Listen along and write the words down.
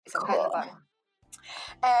So I'm hitting the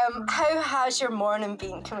button. How has your morning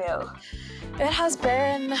been, Camille? It has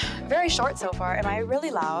been very short so far. Am I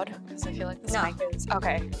really loud? Because I feel like this mic is...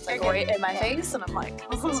 Okay. It's like right in my face, and I'm like,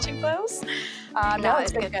 is this too close? No,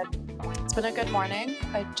 it's been good. It's been a good morning.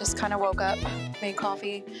 I just kind of woke up, made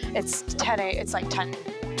coffee. It's 10 it's like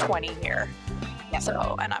 10:20 here. Yep.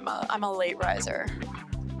 So, and I'm a late riser.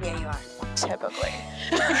 Yeah, you are. Typically.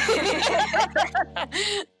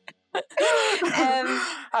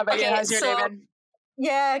 How about you? How's your day been?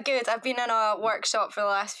 Yeah, good. I've been in a workshop for the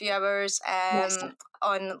last few hours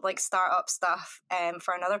on like startup stuff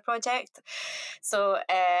for another project. So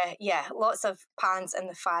yeah, lots of pans in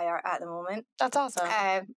the fire at the moment. That's awesome.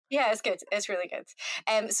 Yeah, it's good. It's really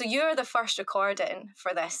good. So you're the first recording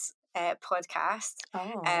for this podcast.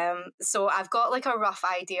 Oh. So I've got like a rough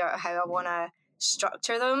idea of how I want to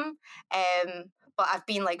structure them. But I've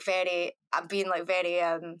been very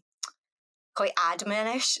quite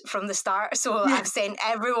admin-ish from the start, so I've sent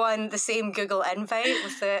everyone the same Google invite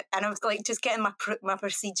and I was like just getting my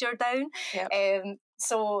procedure down. Yep.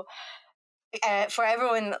 So for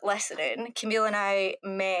everyone listening, Camille and I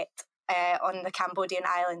met on the Cambodian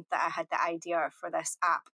island that I had the idea for this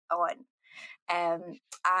app on,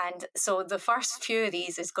 and so the first few of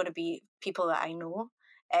these is going to be people that I know.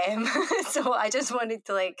 So I just wanted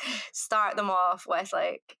to like start them off with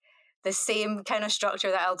like the same kind of structure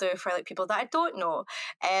that I'll do for like people that I don't know.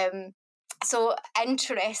 So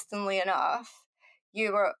interestingly enough,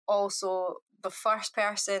 you were also the first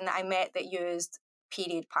person that I met that used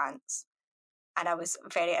period pants, and I was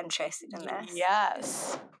very interested in this.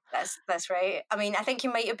 Yes, that's right. I mean, I think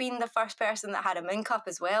you might have been the first person that had a moon cup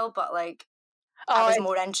as well, but like I was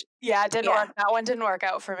more it didn't work. That one didn't work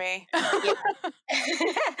out for me.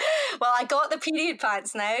 Well, I got the period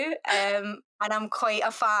pants now, and I'm quite a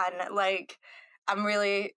fan. Like,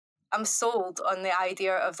 I'm sold on the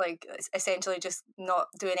idea of like essentially just not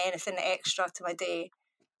doing anything extra to my day,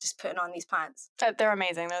 just putting on these pants. They're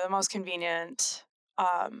amazing. They're the most convenient.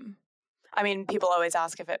 I mean, people always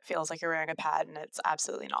ask if it feels like you're wearing a pad, and it's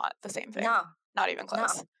absolutely not the same thing. No, not even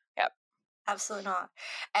close. No. Yep. Absolutely not.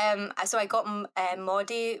 So I got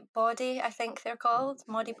Modi Body, I think they're called,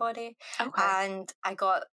 Modi Body. Okay. And I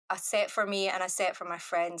got a set for me and a set for my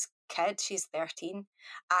friend's kid. She's 13.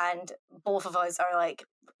 And both of us are like,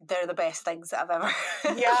 they're the best things that I've ever.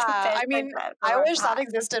 Yeah, I mean, I wish that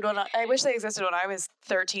existed I wish they existed when I was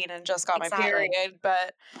 13 and just got my period.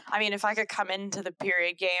 But I mean, if I could come into the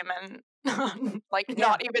period game and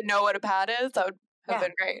not even know what a pad is, that would have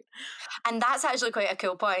been great. And that's actually quite a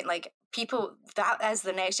cool point. Like, people, that is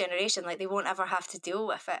the next generation, like they won't ever have to deal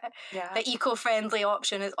with it. Yeah. The eco-friendly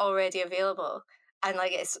option is already available, and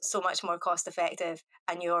like it's so much more cost effective,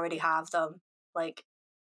 and you already have them. Like,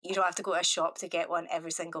 you don't have to go to a shop to get one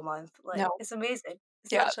every single month. Like, no. It's amazing.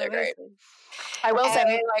 It's they're great. I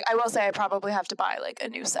will say I probably have to buy like a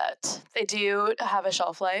new set. They do have a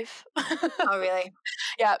shelf life. Oh, really?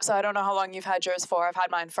 Yeah, so I don't know how long you've had yours for. I've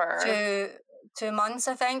had mine for 2 months,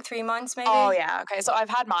 I think. 3 months, maybe. Oh, yeah. Okay. So I've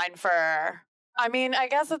had mine for, I mean, I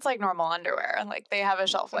guess it's like normal underwear. Like, they have a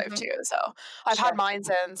shelf life too. So I've had mine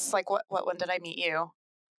since, like, when did I meet you?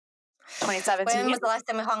 2017? When was the last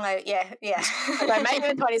time we hung out? Yeah. So I met you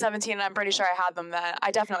in 2017, and I'm pretty sure I had them then.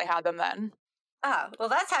 I definitely had them then. Ah, well,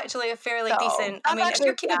 that's actually a fairly decent. I mean, if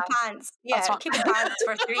you're keeping pants, keeping pants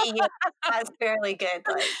for 3 years, that's fairly good.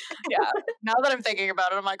 Like. Yeah. Now that I'm thinking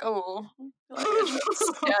about it, I'm like, oh,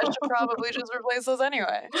 I should probably just replace those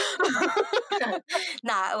anyway.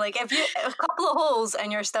 Nah, like if you a couple of holes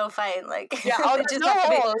and you're still fine. Like there's no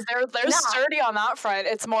holes. They're sturdy on that front.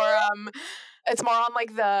 It's more on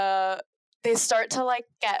like they start to like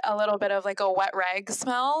get a little bit of like a wet rag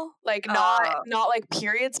smell, like not like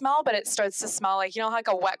period smell, but it starts to smell like, you know, like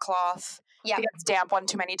a wet cloth. Yeah, it gets damp one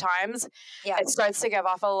too many times. Yeah, it starts to give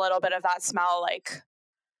off a little bit of that smell, like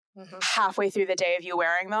halfway through the day of you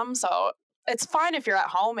wearing them. So it's fine if you're at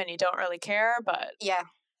home and you don't really care, but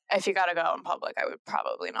if you gotta go out in public, I would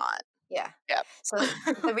probably not. Yeah. Yep. So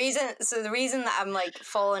the reason that I'm like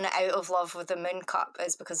falling out of love with the moon cup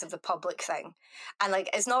is because of the public thing. And like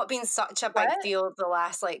it's not been such a big deal the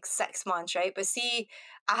last like 6 months, right? But see,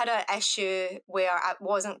 I had an issue where I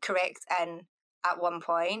wasn't correct in at one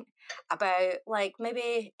point about like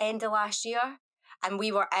maybe end of last year, and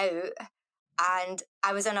we were out and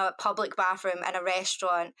I was in a public bathroom in a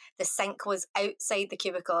restaurant. The sink was outside the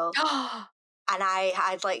cubicle. And I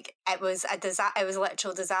had like, it was a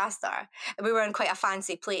literal disaster. And we were in quite a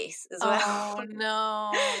fancy place as well. Oh,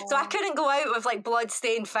 no. So I couldn't go out with like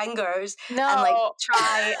blood-stained fingers and like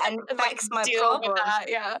try and fix my problem.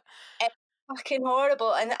 Yeah. fucking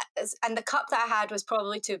horrible. And the cup that I had was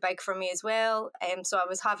probably too big for me as well. So I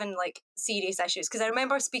was having like serious issues, because I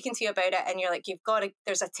remember speaking to you about it, and you're like,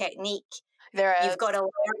 there's a technique. You've got to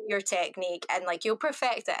learn your technique, and like you'll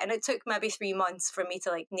perfect it. And it took maybe 3 months for me to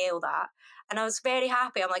like nail that. And I was very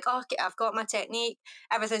happy. I'm like, oh, okay, I've got my technique,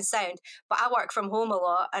 everything's sound. But I work from home a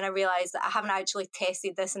lot, and I realised that I haven't actually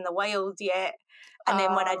tested this in the wild yet. And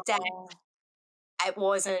then when I did, it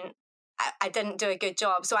wasn't, I didn't do a good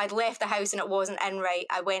job. So I'd left the house and it wasn't in right.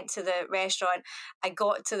 I went to the restaurant, I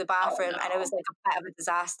got to the bathroom, and it was like a bit of a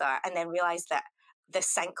disaster, and then realised that the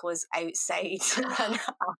sink was outside. And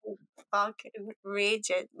I was fucking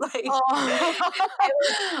raging. Like,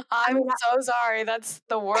 I'm so sorry. That's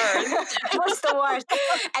the worst. That's the worst.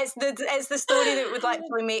 It's the story that would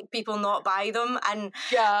literally make people not buy them. And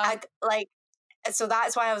so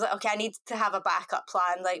that's why I was like, okay, I need to have a backup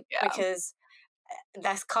plan, because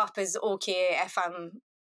this cup is okay if I'm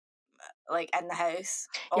like in the house.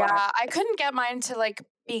 I couldn't get mine to like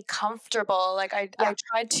be comfortable. Like I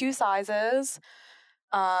tried 2 sizes,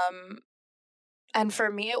 and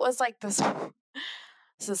for me it was like this.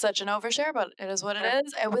 This is such an overshare, but it is what it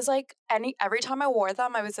is. It was like every time I wore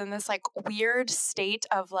them, I was in this like weird state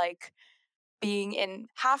of like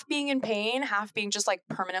half being in pain, half being just like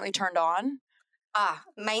permanently turned on.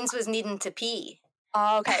 Mine's was needing to pee.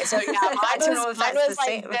 Oh, okay, so yeah, mine was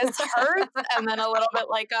like, this hurts, and then a little bit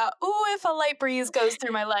like, if a light breeze goes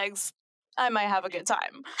through my legs, I might have a good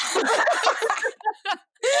time.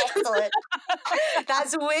 Excellent.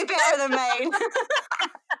 That's way better than mine.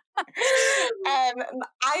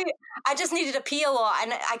 I just needed to pee a lot,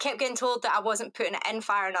 and I kept getting told that I wasn't putting it in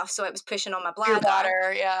far enough, so it was pushing on my bladder. Your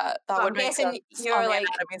bladder, yeah, that would make sense. You're on like the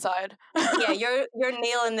anatomy side. Yeah, you're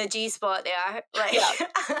nailing the G spot there. Like,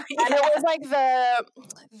 and it was like the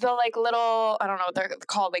like little, I don't know what they're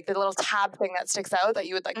called, like the little tab thing that sticks out that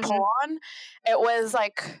you would like pull on. It was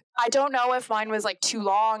like, I don't know if mine was like too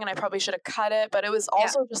long, and I probably should have cut it, but it was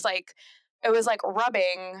also just like, it was like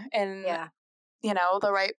rubbing in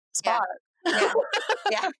the right spot.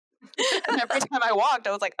 Yeah. And every time I walked,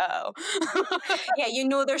 I was like, oh. Yeah,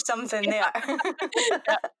 there's something there.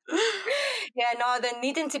 The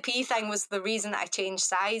needing to pee thing was the reason that I changed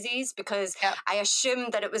sizes, because I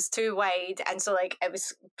assumed that it was too wide, and so like it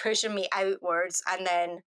was pushing me outwards, and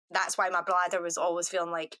then that's why my bladder was always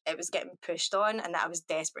feeling like it was getting pushed on, and that I was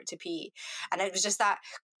desperate to pee. And it was just that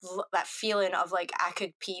feeling of like I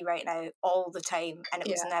could pee right now all the time, and it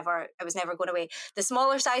was never going away. The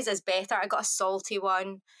smaller size is better. I got a salty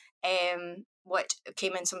one, which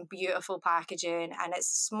came in some beautiful packaging, and it's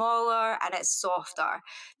smaller and it's softer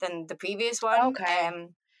than the previous one. Okay.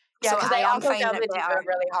 Because I also found the Diva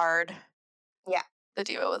really hard. Yeah, the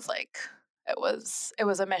Diva was like, it was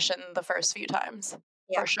a mission the first few times,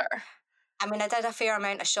 for sure. I mean, I did a fair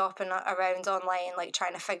amount of shopping around online, like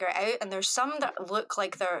trying to figure it out, and there's some that look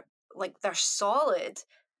like they're solid.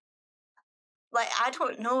 Like, I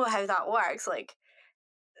don't know how that works. Like,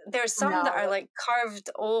 there's some that are like curved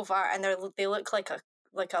over, and they look like a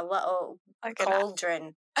little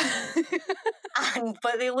cauldron.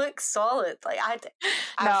 But they look solid. Like, I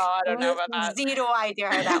don't know about that. Zero idea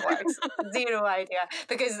how that works. Zero idea,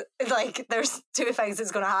 because like there's 2 things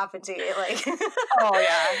that's going to happen to you. Like, oh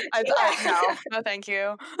yeah, no, thank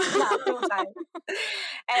you. No time.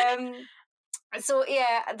 So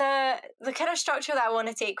the kind of structure that I want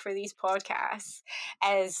to take for these podcasts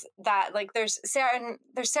is that like there's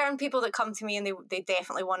certain people that come to me, and they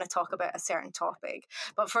definitely want to talk about a certain topic.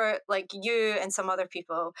 But for like you and some other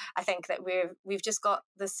people, I think that we've just got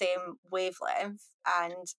the same wavelength,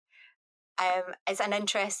 and it's an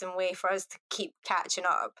interesting way for us to keep catching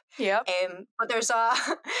up. Yeah. But there's a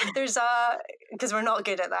because we're not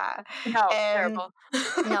good at that. No, terrible.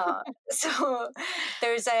 No. So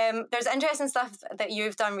there's interesting stuff that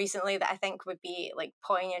you've done recently that I think would be like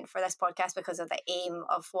poignant for this podcast because of the aim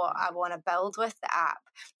of what I want to build with the app.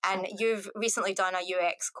 And you've recently done a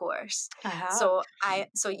UX course. So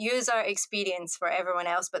user experience for everyone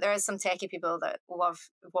else, but there is some techie people that love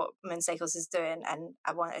what Mooncycles is doing, and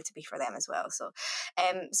I want it to be for them as well. So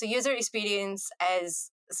user experience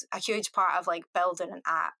is a huge part of like building an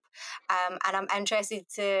app, and I'm interested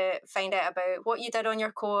to find out about what you did on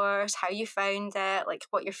your course, how you found it, like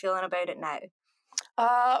what you're feeling about it now.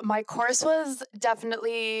 My course was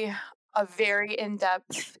definitely a very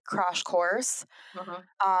in-depth crash course.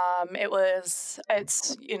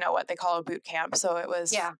 It's what they call a boot camp, so it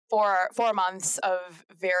was 4 months of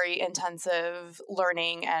very intensive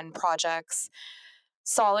learning and projects.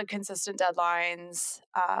 solid, consistent deadlines.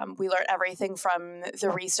 We learned everything from the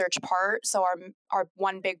research part. So our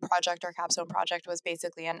one big project, our capstone project, was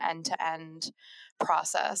basically an end-to-end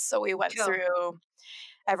process. So we went through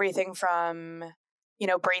everything from,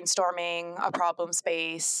 brainstorming a problem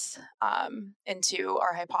space, into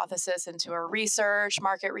our hypothesis, into our research,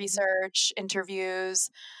 market research, interviews,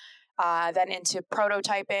 then into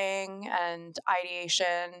prototyping and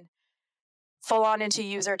ideation, full on into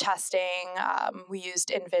user testing. We used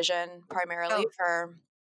InVision primarily for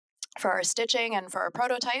our stitching and for our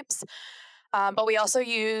prototypes. But we also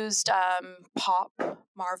used Pop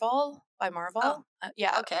Marvel by Marvel.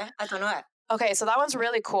 Yeah. Okay. I don't know it. Okay, so that one's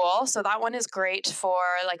really cool. So that one is great for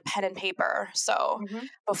like pen and paper. So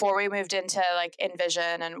before we moved into like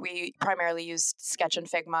InVision, and we primarily used Sketch and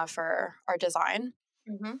Figma for our design.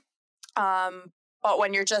 But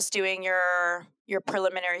when you're just doing your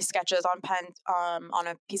preliminary sketches on pen on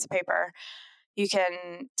a piece of paper, you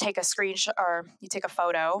can take a screenshot, or you take a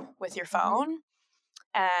photo with your phone,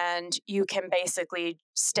 and you can basically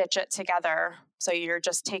stitch it together. So you're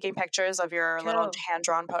just taking pictures of your little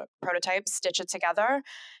hand-drawn prototypes, stitch it together.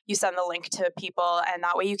 You send the link to people, and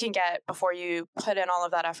that way you can get, before you put in all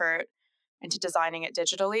of that effort into designing it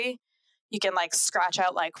digitally, you can like scratch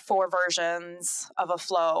out like 4 versions of a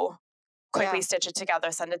flow, quickly stitch it together,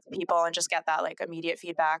 send it to people, and just get that like immediate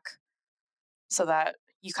feedback so that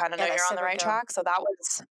you kind of know you're on the right track. So that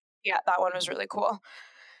one was really cool.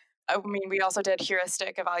 I mean, we also did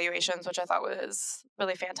heuristic evaluations, which I thought was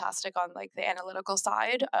really fantastic on like the analytical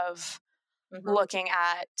side of looking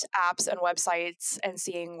at apps and websites and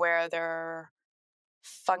seeing where their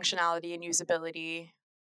functionality and usability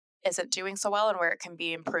isn't doing so well and where it can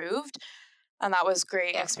be improved. And that was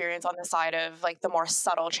great experience on the side of like the more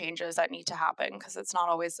subtle changes that need to happen, because it's not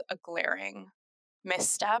always a glaring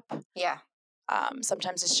misstep. Yeah.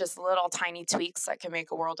 Sometimes it's just little tiny tweaks that can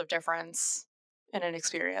make a world of difference in an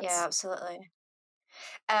experience. Yeah, absolutely.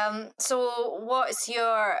 So what's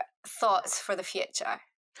your thoughts for the future?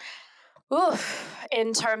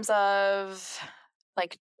 In terms of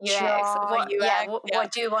like UX, what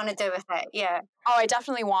do you want to do with it? Yeah. Oh, I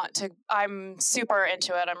definitely want to. I'm super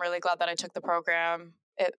into it. I'm really glad that I took the program.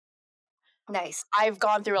 Nice. I've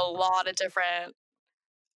gone through a lot of different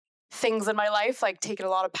things in my life, like taken a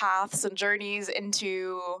lot of paths and journeys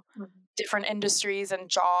into different industries and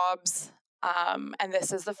jobs. And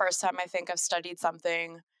this is the first time I think I've studied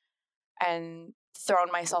something and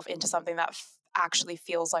thrown myself into something that actually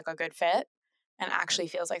feels like a good fit and actually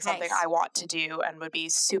feels like something I want to do and would be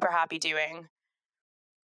super happy doing.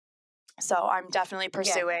 So I'm definitely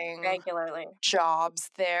pursuing regularly jobs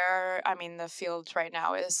there. I mean, the field right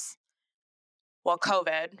now is,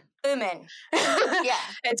 COVID. Booming. Yeah.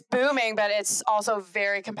 It's booming, but it's also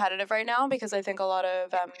very competitive right now because I think a lot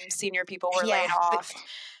of senior people were laid off,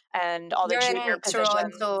 and all the junior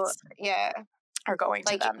positions are going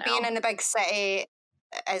to them now. Being in a big city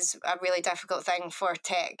is a really difficult thing for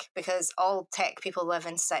tech because all tech people live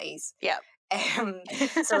in cities. Yeah.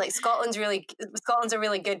 So like Scotland's a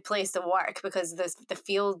really good place to work because the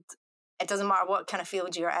field, it doesn't matter what kind of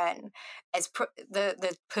field you're in, it's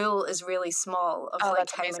the pool is really small of like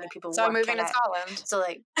how many people so work I'm moving in to Scotland. So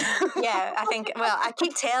like I think, well, I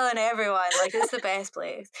keep telling everyone like it's the best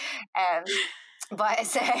place, but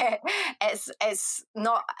it's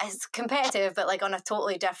not as competitive, but like on a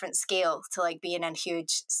totally different scale to like being in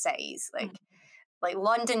huge cities. Like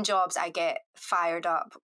London jobs I get fired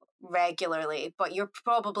up regularly, but you're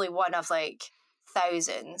probably one of like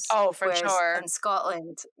thousands. Oh, for sure. In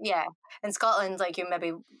Scotland, like you're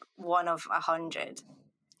maybe one of 100.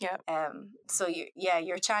 Yeah. So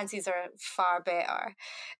your chances are far better.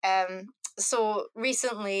 So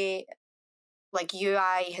recently, like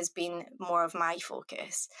UI has been more of my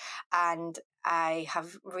focus, and I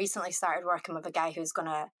have recently started working with a guy who's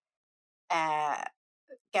gonna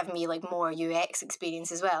give me like more UX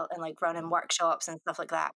experience as well, and like running workshops and stuff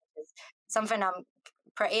like that. It's something I'm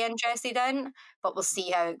pretty interested in, but we'll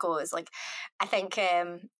see how it goes. Like I think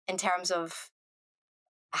in terms of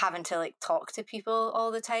having to like talk to people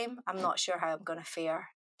all the time, I'm not sure how I'm going to fare.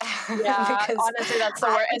 Yeah, honestly, that's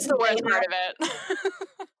it's the worst part of it.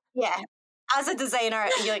 Yeah. As a designer,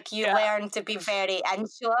 you learn to be very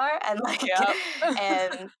insular and like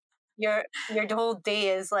your whole day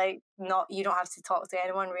is like you don't have to talk to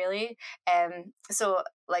anyone really. So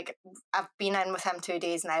like I've been in with him 2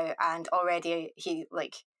 days now, and already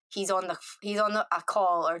he's on a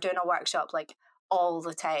call or doing a workshop like all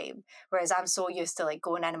the time, whereas I'm so used to like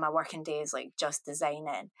going in my working days like just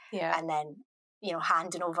designing, and then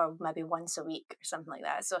handing over maybe once a week or something like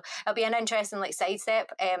that. So it'll be an interesting like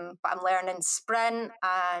sidestep. But I'm learning Sprint,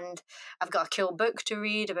 and I've got a cool book to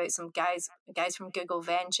read about some guys from Google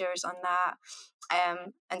Ventures on that.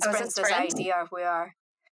 And Sprint's this idea where,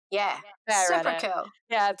 super cool.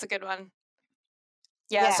 Yeah, it's a good one.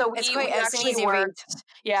 Yeah, so it's an easy read.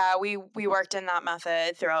 Yeah, we worked in that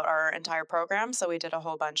method throughout our entire program. So we did a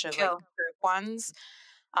whole bunch of like group ones,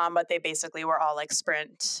 but they basically were all like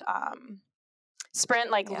sprint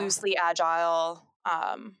like loosely agile.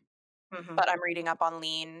 But I'm reading up on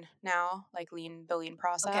lean now, like the lean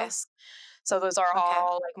process. So those are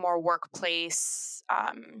all like more workplace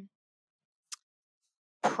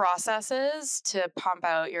processes to pump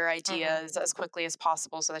out your ideas as quickly as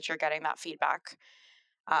possible so that you're getting that feedback.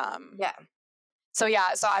 So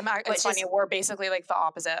it's funny. We're basically like the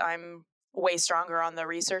opposite. I'm way stronger on the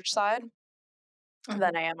research side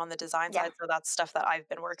than I am on the design side. So that's stuff that I've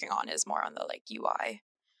been working on is more on the like UI.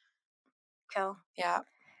 Cool. Yeah.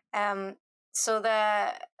 So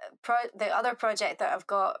the other project that I've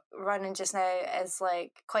got running just now is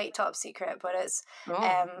like quite top secret, but it's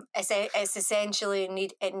essentially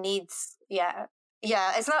needs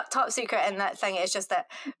it's not top secret in that thing. It's just that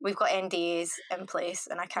we've got NDAs in place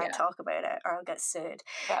and I can't talk about it or I'll get sued.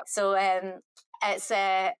 Yep. So it's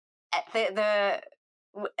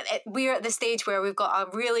we're at the stage where we've got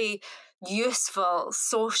a really useful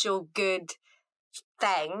social good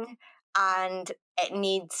thing, and it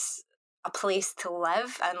needs a place to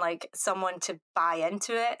live and like someone to buy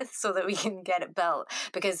into it so that we can get it built,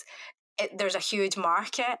 because there's a huge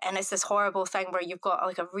market, and it's this horrible thing where you've got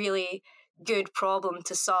like a really good problem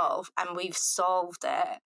to solve and we've solved it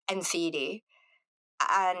in theory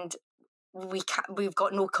and we've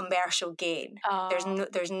got no commercial gain.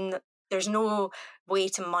 There's no way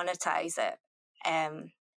to monetize it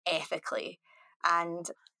ethically, and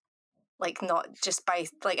like not just by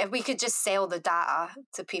like if we could just sell the data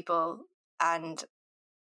to people and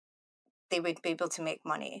they would be able to make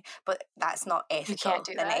money, but that's not ethical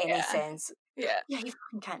in any sense. You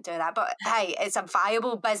can't do that. But hey, it's a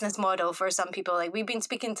viable business model for some people. Like we've been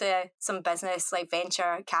speaking to some business like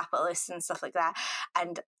venture capitalists and stuff like that,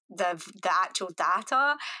 and the actual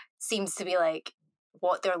data seems to be like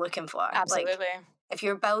what they're looking for. Absolutely. Like, if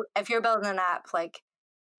you're building an app, like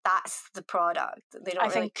that's the product. They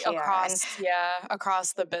don't really care.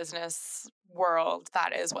 Across the business world,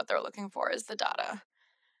 that is what they're looking for, is the data.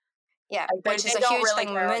 Yeah, which is a huge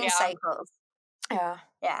thing with moon cycles.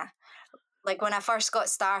 Yeah. Like when I first got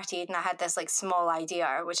started and I had this like small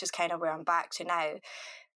idea, which is kind of where I'm back to now,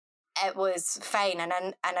 it was fine, and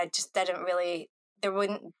I just didn't really, there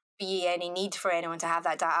wouldn't be any need for anyone to have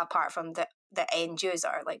that data apart from the end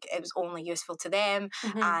user. Like it was only useful to them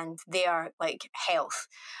and their like health.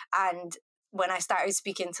 And when I started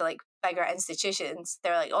speaking to like bigger institutions,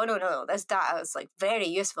 they're like, oh no, this data is like very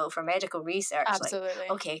useful for medical research. Absolutely.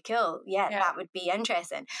 Like, okay, cool. Yeah, that would be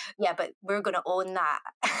interesting. Yeah, but we're going to own that.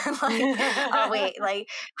 Like, oh wait, like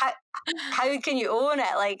how can you own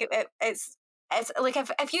it? Like it's like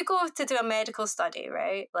if you go to do a medical study,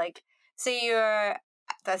 right? Like say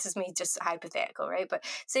this is me just hypothetical, right? But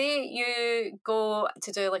say you go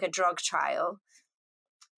to do like a drug trial,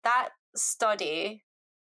 that study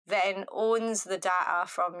then owns the data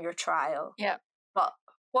from your trial. Yeah. But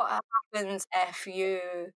what happens if you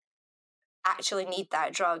actually need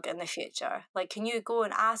that drug in the future? Like, can you go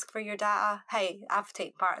and ask for your data? Hey, I've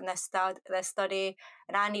taken part in this study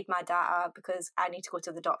and I need my data because I need to go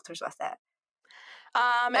to the doctors with it.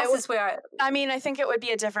 I think it would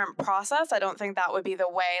be a different process. I don't think that would be the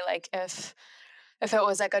way. Like if it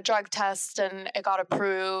was like a drug test and it got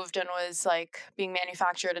approved and was like being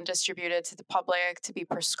manufactured and distributed to the public to be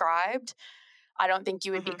prescribed, I don't think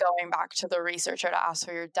you would be going back to the researcher to ask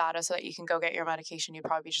for your data so that you can go get your medication. You'd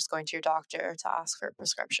probably be just going to your doctor to ask for a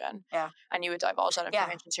prescription. Yeah. And you would divulge that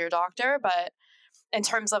information to your doctor. But in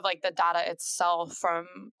terms of like the data itself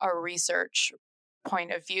from a research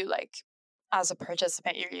point of view, like as a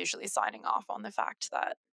participant, you're usually signing off on the fact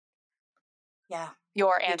that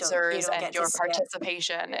your answers and your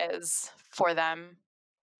participation is for them.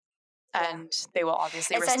 And they will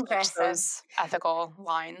obviously respect those ethical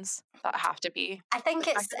lines that have to be. I think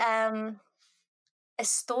respected.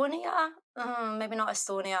 It's Estonia. Maybe not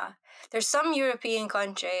Estonia. There's some European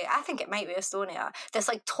country, I think it might be Estonia, that's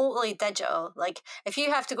like totally digital. Like if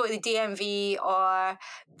you have to go to the DMV or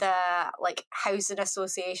the like housing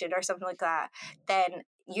association or something like that, then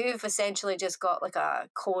you've essentially just got like a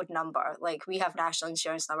code number. Like we have national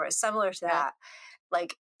insurance number. It's similar to that.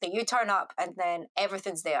 Like that you turn up and then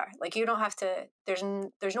everything's there. Like, you don't have to, there's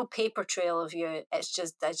no paper trail of you. It's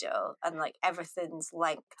just digital, and like everything's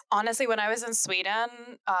linked. Honestly, when I was in Sweden,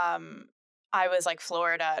 I was like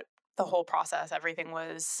floored at the whole process. Everything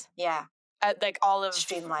was like all of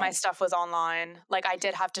streamlined. My stuff was online. Like, I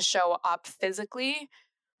did have to show up physically,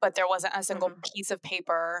 but there wasn't a single piece of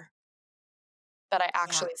paper that I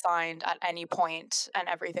actually signed at any point, and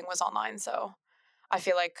everything was online. So I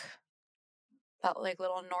feel like that like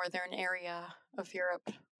little northern area of Europe.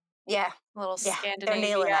 Yeah. Little Scandinavia. They're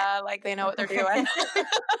nailing it. Like, they know what they're doing.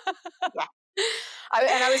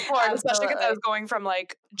 I was bored, especially because I was going from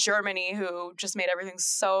like Germany, who just made everything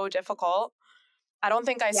so difficult. I don't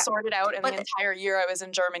think I sorted out in the entire year I was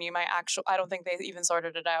in Germany. I don't think they even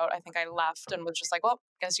sorted it out. I think I left and was just like, well,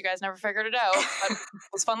 guess you guys never figured it out. But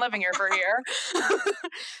it was fun living here for a year.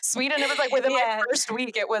 Sweden, it was like within my first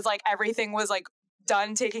week, it was like everything was like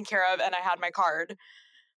done, taken care of, and I had my card.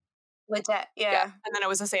 Legit, And then it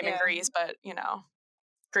was the same in Greece, but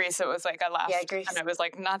Greece, it was like I left and it was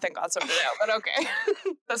like nothing got sorted out, but okay.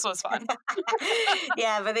 This was fun.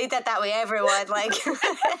 But they did that with everyone, like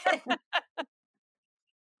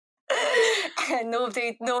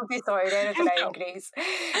nobody sorted anything out in Greece.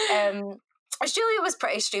 Australia was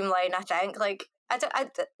pretty streamlined, I think. Like,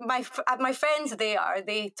 my friends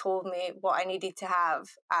they told me what I needed to have,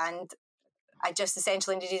 and I just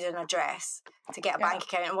essentially needed an address to get a bank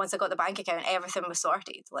account, and once I got the bank account, everything was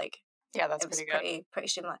sorted. Like, that's pretty good. Pretty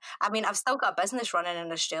streamlined. I mean, I've still got a business running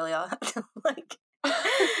in Australia. Like,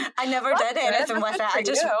 I never did anything with it.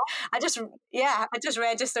 I just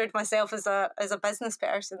registered myself as a business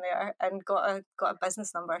person there, and got a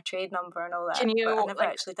business number, a trade number, and all that. Can you I never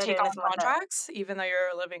actually did take on anything contracts, even though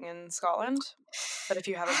you're living in Scotland? But if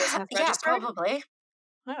you have a business registered? Probably.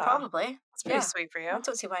 Probably. It's pretty sweet for you. I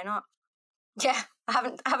don't see why not. Yeah, I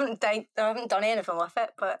haven't done anything with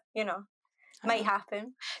it, but might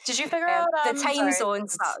happen. Did you figure out the time zone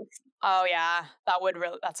sucks? Oh yeah,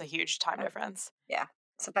 that's a huge time difference. Yeah,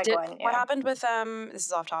 it's a big one. What happened with this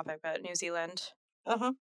is off topic, but New Zealand?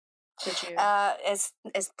 Did you?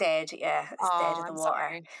 It's dead. Yeah, it's dead in the water.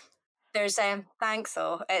 Sorry. There's thanks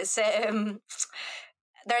though. It's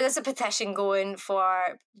there is a petition going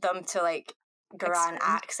for them to like grant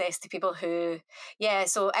access to people who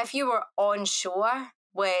so if you were on shore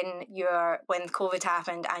when COVID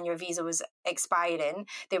happened and your visa was expiring,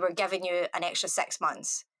 they were giving you an extra 6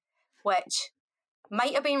 months, which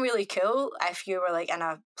might have been really cool if you were like in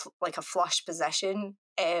a flush position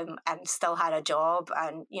and still had a job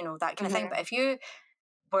and that kind of thing. But if you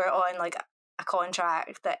were on like a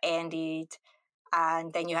contract that ended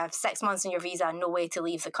and then you have 6 months in your visa and no way to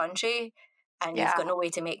leave the country and you've got no way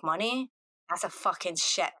to make money, that's a fucking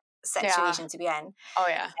shit situation to be in. Oh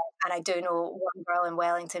yeah. And I do know one girl in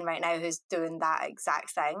Wellington right now who's doing that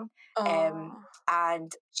exact thing.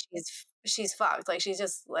 And she's fucked. Like, she's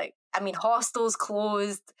just like, I mean, hostels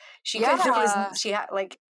closed. There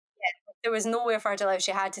was nowhere for her to live.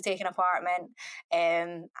 She had to take an apartment.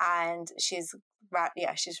 And she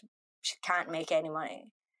can't make any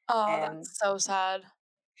money. That's so sad.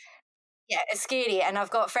 Yeah, it's scary. And I've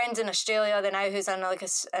got friends in Australia now who's in like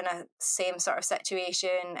in a same sort of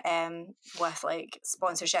situation with like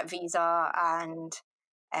sponsorship visa and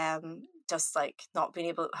just like not being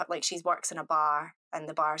able, like, she works in a bar and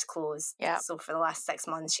the bar's closed. So for the last 6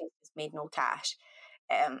 months she's made no cash.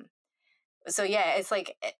 So yeah, it's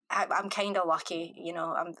like I'm kind of lucky,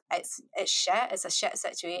 it's shit. It's a shit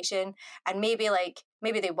situation, and maybe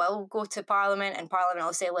they will go to Parliament and Parliament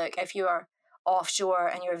will say, look, if you are offshore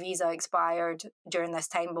and your visa expired during this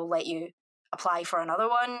time, we'll let you apply for another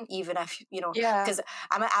one, even if because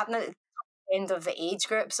I'm at the end of the age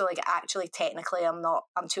group, so like actually technically I'm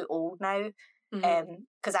too old now,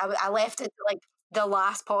 because I left it to, like, the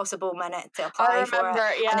last possible minute to apply for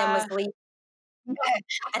it, and then was leaving.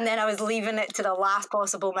 And then I was leaving it to the last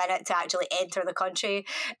possible minute to actually enter the country.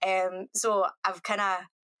 So I've kind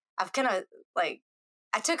of like,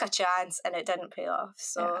 I took a chance and it didn't pay off.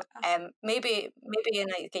 So maybe in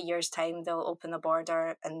like a year's time they'll open the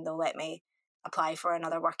border and they'll let me apply for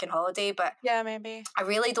another working holiday. But maybe I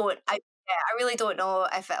really don't. I really don't know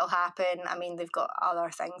if it'll happen. I mean, they've got other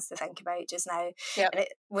things to think about just now. And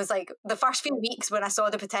it was like the first few weeks when I saw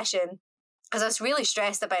the petition, because I was really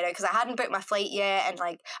stressed about it because I hadn't booked my flight yet and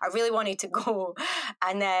like I really wanted to go.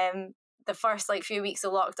 And then the first like few weeks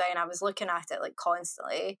of lockdown, I was looking at it like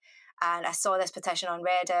constantly, and I saw this petition on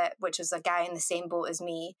Reddit, which was a guy in the same boat as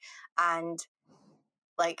me, and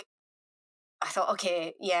like I thought,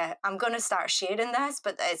 okay, yeah, I'm going to start sharing this,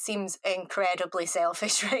 but it seems incredibly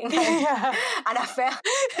selfish right now. Yeah. And I felt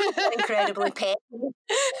incredibly petty.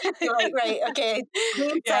 You're like, right, okay,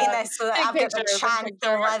 please sign this so that Big I've got the picture, chance big to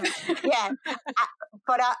picture. live. Yeah.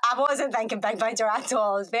 But I wasn't thinking big picture at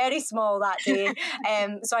all. It was very small that day.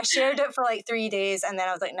 So I shared it for like 3 days, and then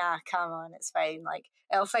I was like, nah, come on, it's fine. Like,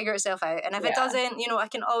 it'll figure itself out. And if it doesn't, you know, I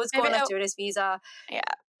can always go on a tourist visa. Yeah.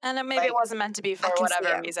 And maybe it wasn't meant to be for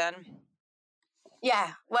whatever reason.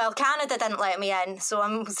 Yeah, well, Canada didn't let me in, so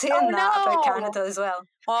I'm saying about Canada as well.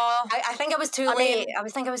 Well, I think I was too late. I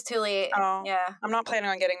think I was too late. Oh, yeah. I'm not planning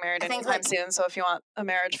on getting married anytime soon, so if you want a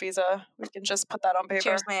marriage visa, we can just put that on paper.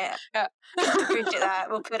 Cheers, mate. Yeah. Appreciate that.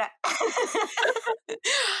 We'll put it.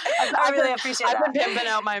 I really appreciate that. I've been pimping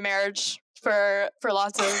out my marriage for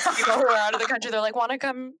lots of people who are out of the country. They're like, want to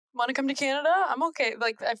come to Canada? I'm okay.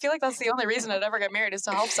 Like, I feel like that's the only reason I'd ever get married is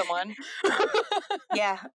to help someone.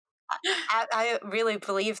 Yeah. I really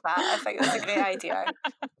believe that. I think that's a great idea.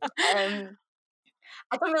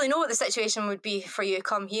 I don't really know what the situation would be for you to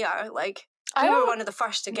come here. Like, you were one of the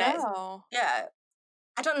first to get. Yeah.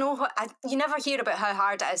 I don't know you never hear about how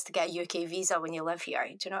hard it is to get a UK visa when you live here.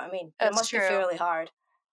 Do you know what I mean? It must be fairly hard.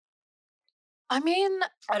 I mean,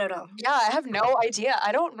 I don't know. Yeah, I have no idea.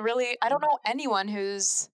 I don't know anyone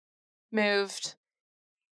who's moved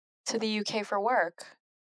to the UK for work.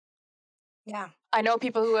 Yeah. I know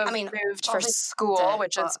people who have moved for school,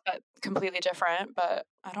 which is completely different, but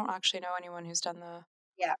I don't actually know anyone who's done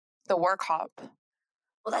the work hop.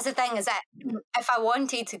 Well, that's the thing, is that if I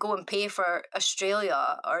wanted to go and pay for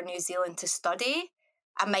Australia or New Zealand to study,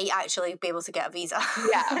 I might actually be able to get a visa.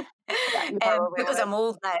 Yeah. You probably because would. I'm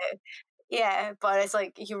old now. Yeah, but it's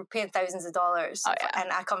like you're paying thousands of dollars. Oh, yeah.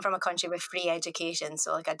 And I come from a country with free education,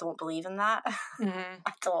 so like I don't believe in that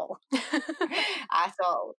at all. At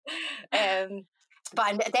all. But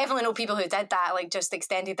I definitely know people who did that, like just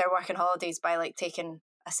extended their working holidays by like taking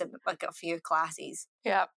a few classes.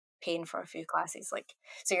 Yeah. Paying for a few classes, like,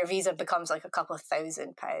 so your visa becomes like a couple of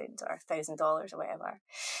 £1,000 or $1,000 or whatever.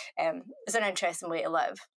 It's an interesting way to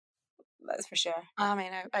live, that's for sure. I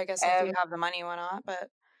mean, I guess if you have the money, why not? But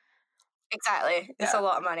exactly, it's a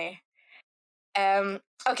lot of money.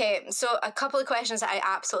 Okay, so a couple of questions that I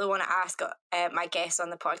absolutely want to ask my guests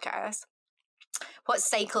on the podcast. What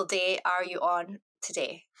cycle day are you on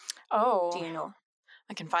today? Oh, do you know?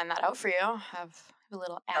 I can find that out for you. I have a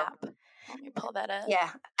little app. Let me pull that up.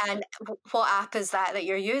 Yeah, and what app is that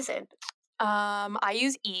you're using? I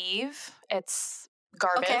use Eve. It's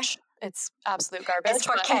garbage. Okay. It's absolute garbage. It's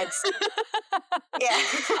for kids. Yeah.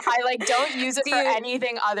 I don't use it for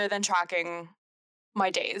anything other than tracking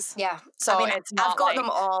my days. Yeah. So it's not I've got them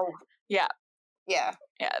all. Yeah. Yeah.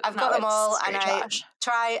 Yeah. I've got them all, and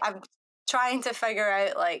I'm trying to figure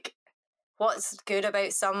out like what's good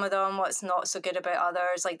about some of them, what's not so good about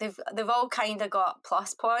others. Like they've all kind of got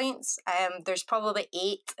plus points. There's probably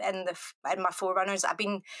 8 in my Forerunners. I've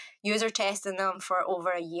been user testing them for over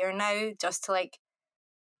a year now, just to like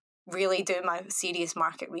really do my serious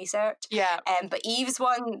market research. Yeah. But Eve's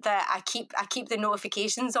one that I keep the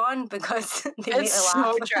notifications on because they make me laugh.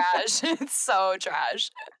 So trash. It's so trash.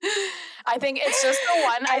 I think it's just the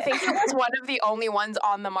one. I think it was one of the only ones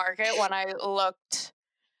on the market when I looked.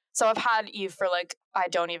 So I've had Eve for like, I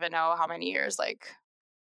don't even know how many years, like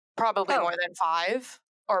probably more than 5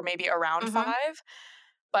 or maybe around 5.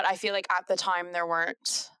 But I feel like at the time there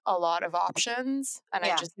weren't a lot of options, and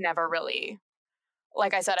I just never really,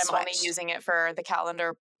 like I said, I'm only using it for the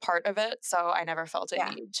calendar part of it. So I never felt a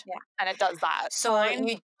need. Yeah. And it does that. So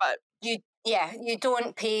you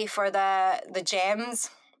don't pay for the gems.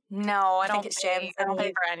 No, I don't think gems. I don't pay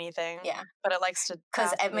for anything. Yeah. But it likes to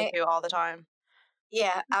ask me to all the time.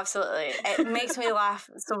 Yeah, absolutely. It makes me laugh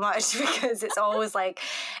so much because it's always like,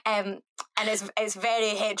 and it's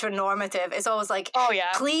very heteronormative. It's always like, oh yeah,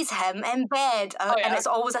 please him in bed, and it's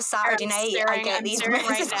always a Saturday night. I get these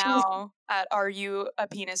messages right now at "Are you a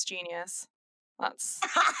penis genius?" That's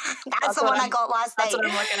the one I got last night. That's what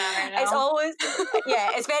I'm looking at right now. It's always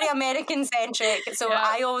it's very American centric. So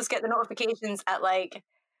I always get the notifications at like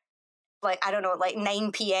I don't know, like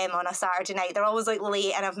 9 p.m. on a Saturday night. They're always like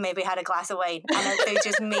late, and I've maybe had a glass of wine, and they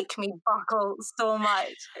just make me buckle so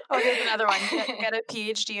much. Oh, here's another one. Get a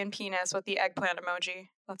PhD in penis with the eggplant emoji.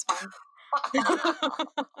 That's fun.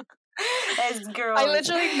 It's gross. I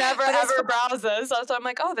literally never ever browse this, so I'm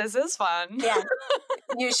like, oh, this is fun. Yeah,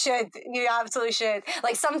 you should. You absolutely should.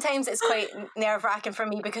 Like sometimes it's quite nerve-wracking for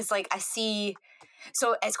me because like I see.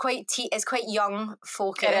 So it's quite young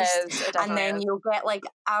focused. It is. It and then is. you'll get like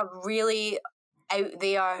a really out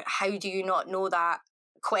there, how do you not know that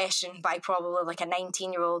question by probably like a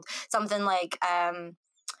 19-year-old. Something like,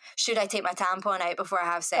 should I take my tampon out before I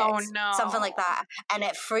have sex? Oh no. Something like that. And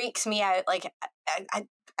it freaks me out. Like, I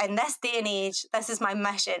in this day and age, this is my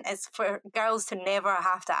mission. It's for girls to never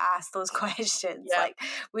have to ask those questions. Yeah. Like,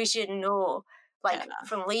 we should know. Like,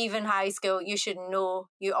 from leaving high school, you should know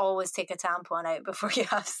you always take a tampon out before you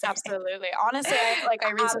have sex. Absolutely. Honestly, I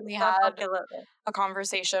recently had a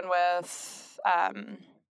conversation with,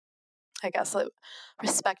 I guess,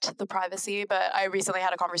 respect the privacy, but I recently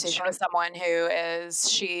had a conversation with someone who is,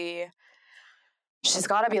 she's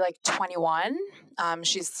got to be like 21.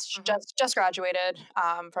 She's just graduated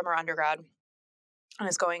from her undergrad and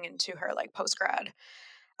is going into her like post-grad.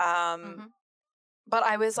 But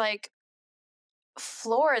I was like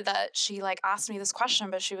floored that she like asked me this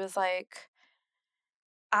question, but she was like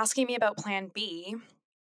asking me about Plan B.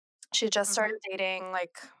 She just started dating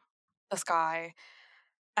like this guy,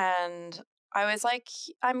 and I was like,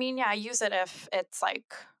 I mean, yeah, use it if it's like,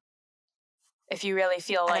 if you really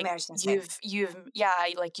feel like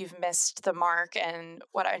you've missed the mark and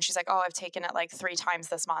whatever. And she's like, oh, I've taken it like 3 times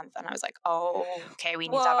this month. And I was like, oh, okay, we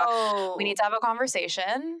need to have a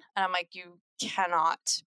conversation. And I'm like, you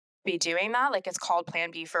cannot be doing that. Like, it's called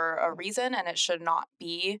Plan B for a reason, and it should not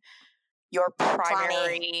be your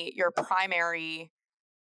primary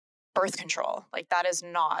birth control. Like, that is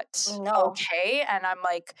not okay. And I'm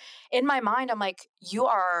like, in my mind, I'm like, you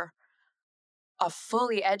are a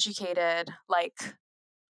fully educated, like,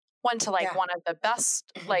 went to like one of the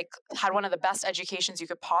best, like had one of the best educations you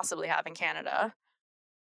could possibly have in Canada.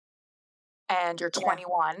 And you're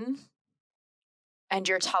 21 and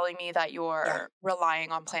you're telling me that you're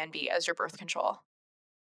relying on Plan B as your birth control.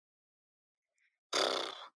 And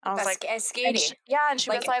I was like, it's scary. And she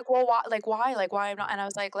was like, well, why? Like, why I'm not? And I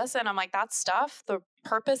was like, listen, I'm like, that stuff, the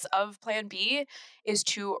purpose of Plan B is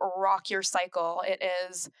to rock your cycle. It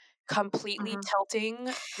is completely tilting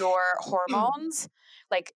your hormones.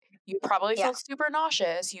 Like, you probably felt super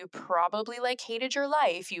nauseous. You probably like hated your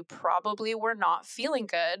life. You probably were not feeling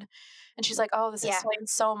good. And she's like, oh, this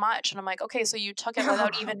explains so much. And I'm like, okay, so you took it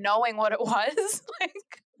without even knowing what it was? Like,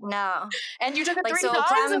 no. And you took it 3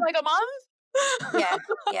 times in like a month?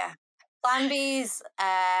 Yeah. Plan B's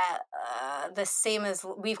the same as,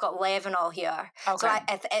 we've got Levanol here. Okay.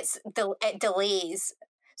 So it delays.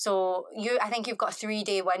 So I think you've got a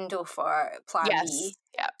 3-day window for Plan B.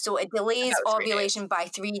 Yeah. So it delays ovulation by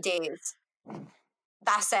 3 days.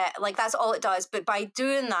 That's it. Like, that's all it does. But by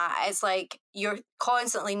doing that, it's like you're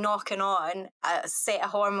constantly knocking on a set of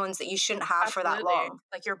hormones that you shouldn't have for that long.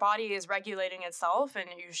 Like, your body is regulating itself, and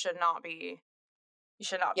you should not be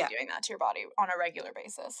doing that to your body on a regular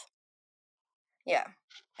basis. Yeah.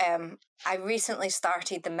 I recently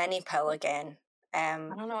started the mini pill again. I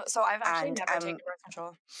don't know. So I've actually never taken birth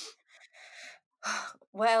control.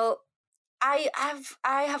 Well, I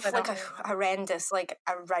have like a horrendous, like,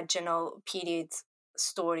 original period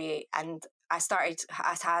story, and I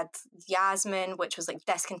had Yasmin, which was like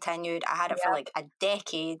discontinued. I had it for like a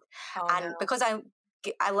decade, because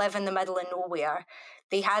I live in the middle of nowhere,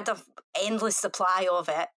 they had an endless supply of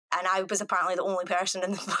it, and I was apparently the only person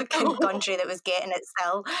in the fucking country that was getting it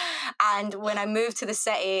still. And when I moved to the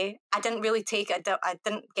city, I didn't really I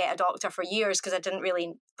didn't get a doctor for years because I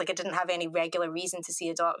didn't have any regular reason to see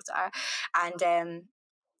a doctor. And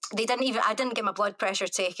I didn't get my blood pressure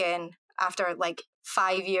taken after like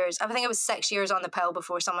 5 years. I think it was 6 years on the pill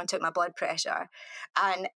before someone took my blood pressure.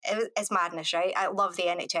 And it's madness, right? I love the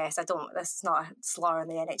NHS. This is not a slur on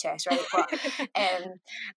the NHS, right? But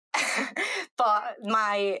but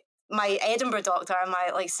my Edinburgh doctor,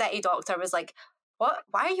 my like city doctor, was like, what?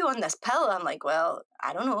 Why are you on this pill? I'm like, well,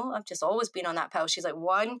 I don't know. I've just always been on that pill. She's like,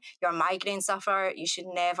 1, you're a migraine sufferer. You should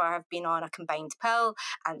never have been on a combined pill.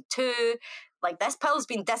 And 2, like, this pill's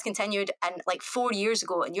been discontinued and like 4 years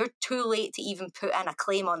ago, and you're too late to even put in a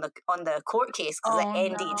claim on the court case because it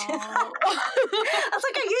ended. No. I was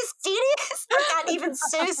like, are you serious? I can't even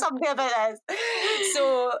sue somebody about this.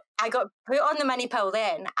 So I got put on the mini pill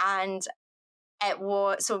then, and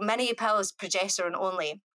mini pill is progesterone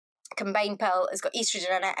only. Combined pill has got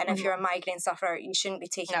estrogen in it, and if you're a migraine sufferer, you shouldn't be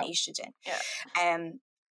taking estrogen.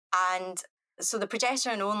 And so the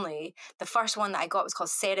progesterone only, the first one that I got was called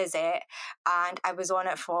Cerazette, and I was on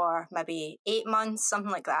it for maybe 8 months,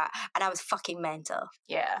 something like that, and I was fucking mental.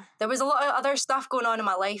 Yeah. There was a lot of other stuff going on in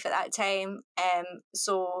my life at that time,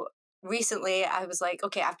 so recently I was like,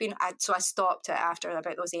 okay, so I stopped it after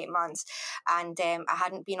about those 8 months, and I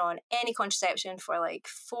hadn't been on any contraception for like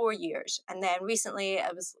 4 years, and then recently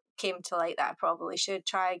came to like that I probably should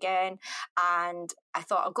try again, and I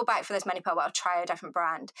thought I'll go back for this mini pill, but I'll try a different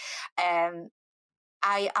brand.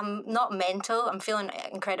 I am not mental. I'm feeling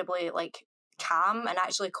incredibly like calm and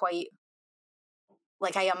actually quite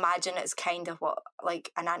like I imagine it's kind of what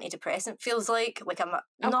like an antidepressant feels like. Like I'm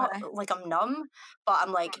not like I'm numb, but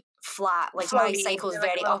I'm like flat. Like my cycle is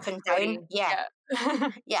very up and down. Yeah.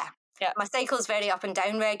 Yeah. Yeah. My cycle is very up and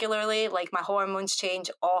down regularly. Like my hormones change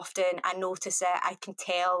often. I notice it. I can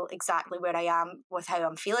tell exactly where I am with how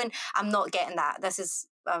I'm feeling. I'm not getting that. This is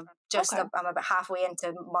I'm about halfway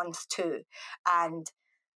into month 2, and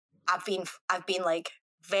I've been like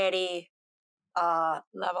very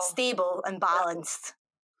stable and balanced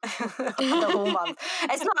the whole month.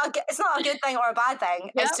 It's not a good thing or a bad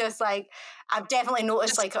thing. It's just like I've definitely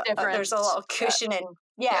noticed just like there's a lot of cushioning.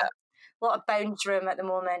 Yeah. A lot of bounce room at the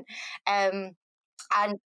moment. But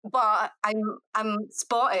I'm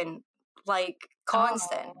spotting like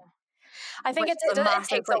constant. I think it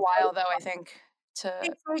takes a while though, I think.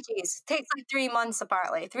 It takes like 3 months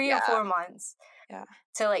apparently, 3 or 4 months. Yeah.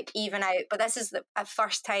 To like even out. But this is the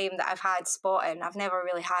first time that I've had spotting. I've never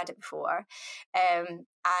really had it before. And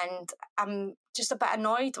I'm just a bit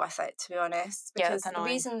annoyed with it, to be honest. Because the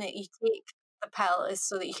reason that you take the pill is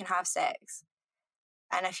so that you can have sex.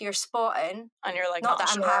 And if you're spotting, and you're like not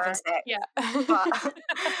that I'm having sex,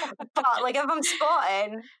 but like if I'm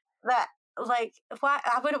spotting that, like, why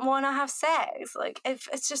I wouldn't want to have sex. Like, if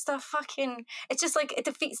it's just it's just like it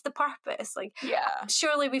defeats the purpose. Like,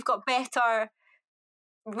 surely we've got better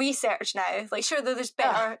research now. Like, sure, there's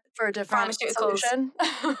better for a different solution.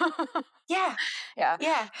 yeah. I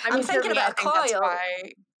mean, I'm thinking about a coil.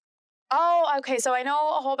 Oh, okay. So I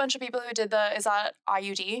know a whole bunch of people who did is that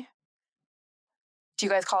IUD? Do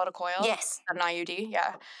you guys call it a coil? Yes. An IUD?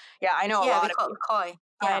 Yeah. Yeah, I know a lot of people. Coil.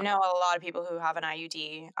 Yeah. I know a lot of people who have an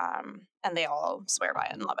IUD, and they all swear by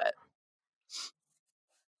it and love it.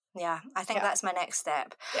 Yeah, I think that's my next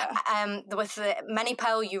step. Yeah. With the mini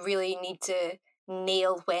pill, you really need to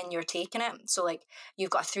nail when you're taking it. So like you've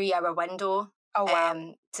got a 3-hour window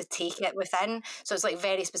to take it within. So it's like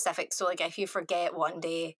very specific. So like if you forget one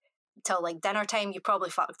day till like dinner time, you probably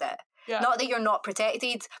fucked it. Yeah. Not that you're not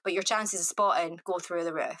protected, but your chances of spotting go through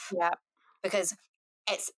the roof. Yeah. Because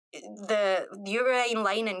it's the uterine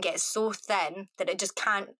lining gets so thin that it just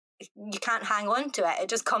you can't hang on to it. It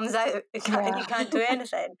just comes out and you can't do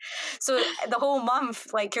anything. So the whole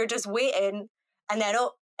month, like you're just waiting, and then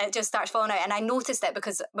it just starts falling out. And I noticed it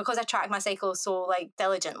because I track my cycle so like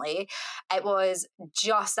diligently. It was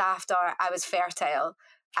just after I was fertile,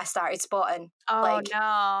 I started spotting. Oh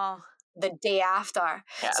no. The day after.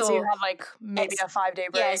 Yeah, so you have like maybe a 5-day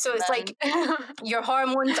break. Yeah, so it's like your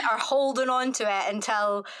hormones are holding on to it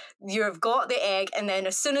until you've got the egg, and then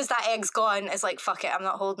as soon as that egg's gone, it's like, fuck it, I'm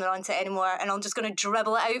not holding on to it anymore, and I'm just going to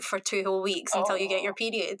dribble it out for 2 whole weeks until you get your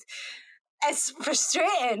period. It's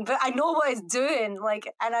frustrating, but I know what it's doing.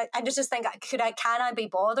 Like, and I just think, can I be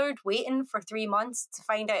bothered waiting for 3 months to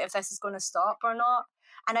find out if this is going to stop or not?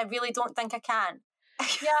 And I really don't think I can.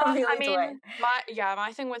 Yeah, I mean,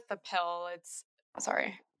 my thing with the pill, it's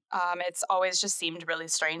always just seemed really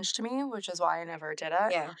strange to me, which is why I never did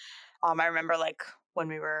it. Yeah. I remember like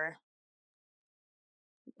whenever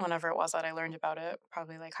it was that I learned about it,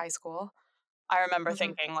 probably like high school, I remember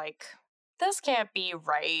thinking like, this can't be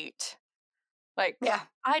right. Like,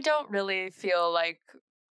 I don't really feel like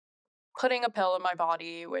putting a pill in my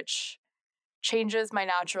body, which changes my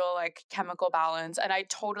natural like chemical balance. And I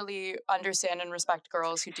totally understand and respect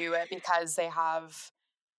girls who do it because they have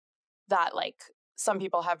that, like, some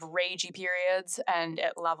people have ragey periods and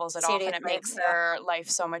it levels it off and it makes their life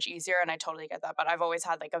so much easier. And I totally get that. But I've always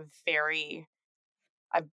had like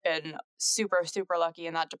I've been super, super lucky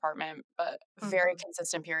in that department, but very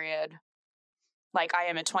consistent period. Like I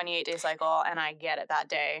am a 28-day cycle and I get it that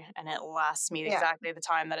day and it lasts me exactly the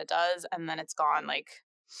time that it does. And then it's gone. Like,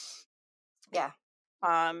 yeah.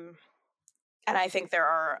 And I think there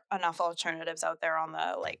are enough alternatives out there on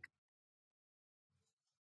the like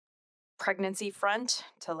pregnancy front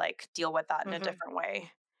to like deal with that in a different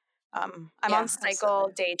way. I'm on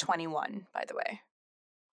cycle day 21, by the way.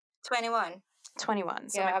 21.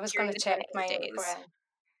 So I was going to check my days.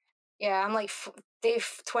 Yeah, I'm like day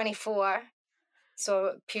 24.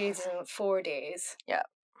 So periods in 4 days. Yeah.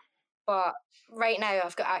 But right now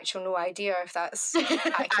I've got actual no idea if that's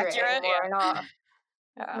accurate anymore or not.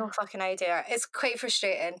 Yeah. No fucking idea. It's quite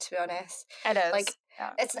frustrating, to be honest. It is. Like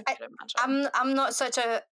I'm not such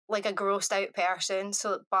a grossed out person,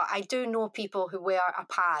 but I do know people who wear a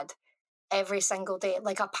pad every single day,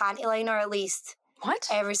 like a panty liner at least. What?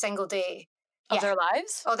 Every single day. Of their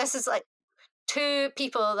lives? Oh, this is like 2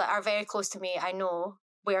 people that are very close to me, I know,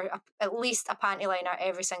 wear at least a panty liner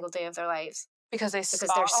every single day of their lives. Because they're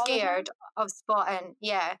scared of spotting.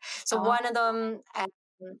 Yeah. So one of them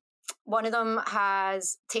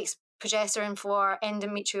takes progesterone for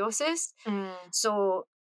endometriosis. Mm. So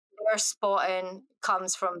their spotting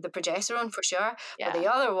comes from the progesterone for sure, but the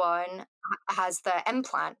Yeah. other one has the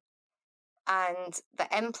implant, and the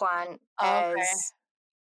implant Okay. is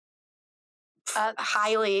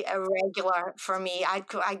highly irregular for me. I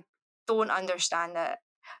don't understand it.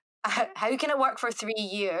 How can it work for 3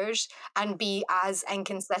 years and be as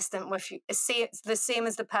inconsistent with you? It's the same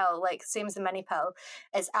as the pill, like same as the mini pill.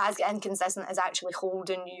 It's as inconsistent as actually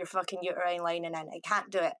holding your fucking uterine lining in. It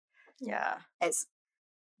can't do it. Yeah. It's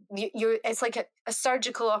it's like a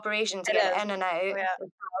surgical operation to get it in and out. Oh, yeah.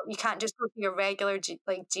 You can't just go to your regular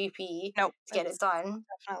GP Nope. to get it done.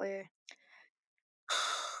 Definitely.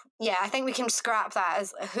 Yeah, I think we can scrap that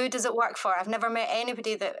as who does it work for? I've never met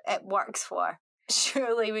anybody that it works for.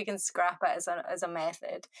 Surely we can scrap it as a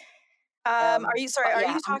method. Are you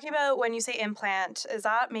talking about when you say implant? Is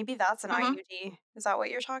that maybe that's an IUD? Is that what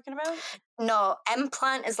you're talking about? No,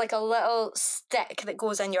 implant is like a little stick that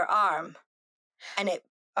goes in your arm, and it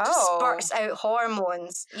spurts out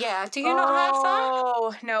hormones. Yeah, do you not have that?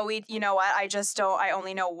 Oh no, you know what? I just don't. I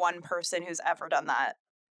only know one person who's ever done that.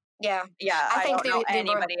 Yeah, Yeah, I think don't know they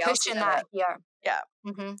were anybody else pushing that here. Yeah.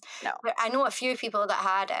 Mm-hmm. No, but I know a few people that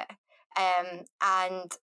had it,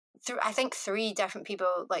 and I think 3 different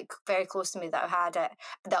people, like very close to me, that have had it,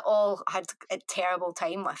 that all had a terrible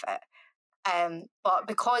time with it. But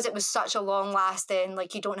because it was such a long lasting,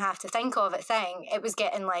 like you don't have to think of it thing, it was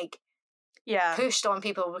getting like pushed on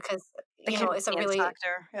people because it's a really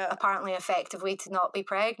apparently effective way to not be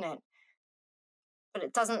pregnant. But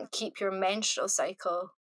it doesn't keep your menstrual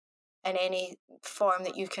cycle in any form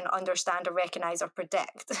that you can understand or recognize or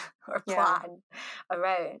predict or plan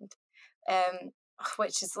around,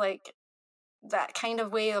 which is like that kind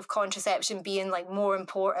of way of contraception being like more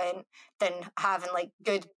important than having like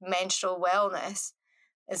good menstrual wellness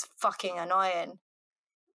is fucking annoying.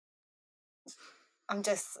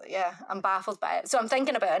 I'm baffled by it. So I'm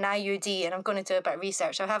thinking about an IUD and I'm going to do a bit of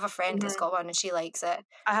research. I have a friend that's got one and she likes it.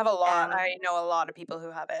 I have a lot. I know a lot of people who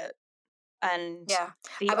have it. And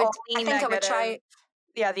I would try.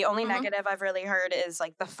 Yeah, the only negative I've really heard is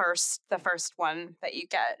like the first one that you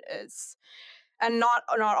get is, and not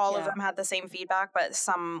all of them had the same feedback, but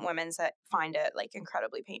some women that find it like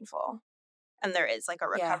incredibly painful, and there is like a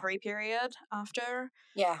recovery period after.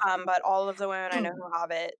 Yeah. But all of the women I know who have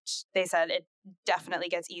it, they said it definitely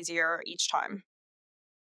gets easier each time.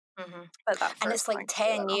 Mm-hmm. But and it's like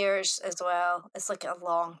 10 years as well. It's like a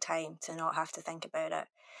long time to not have to think about it.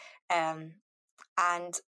 And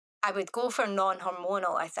I would go for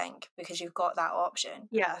non-hormonal, I think, because you've got that option.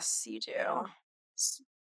 Yes, you do.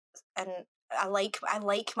 And I like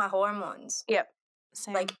my hormones. Yep.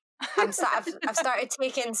 Same. Like I've started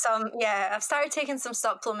taking some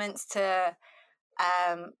supplements to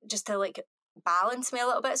just to like balance me a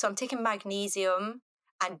little bit. So I'm taking magnesium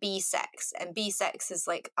and B6, and B6 is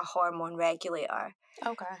like a hormone regulator.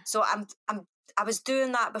 Okay. So I was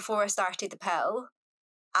doing that before I started the pill,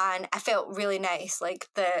 and I felt really nice. Like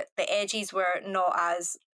the edges were not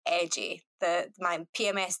as edgy. My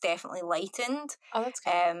PMS definitely lightened. Oh, that's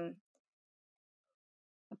good.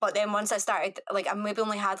 But then once I started, like I maybe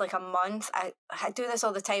only had like a month. I do this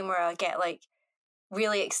all the time where I get like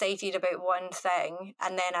really excited about one thing,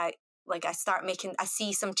 and then I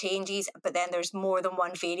see some changes, but then there's more than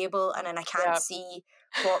one variable, and then I can't see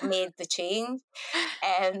what made the change.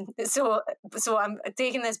 And so I'm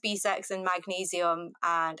taking this B6 and magnesium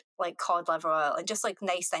and like cod liver oil and just like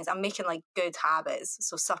nice things. I'm making like good habits.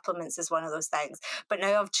 So supplements is one of those things. But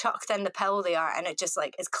now I've chucked in the pill there, and it just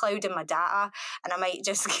like it's clouding my data, and I might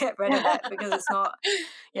just get rid of it because it's not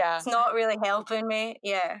it's not really helping me.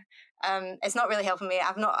 Yeah. It's not really helping me.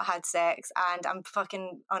 I've not had sex, and I'm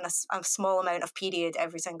fucking on a small amount of period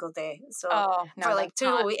every single day. So for like 2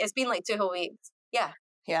 whole weeks, it's been like 2 whole weeks. Yeah.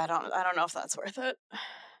 Yeah, I don't know if that's worth it.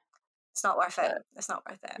 It's not worth it. It's not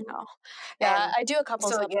worth it. No. Yeah, I do a couple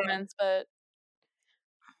supplements, but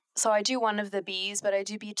so I do one of the Bs, but I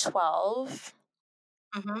do B12.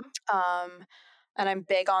 And I'm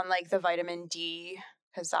big on like the vitamin D,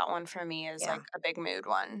 because that one for me is like a big mood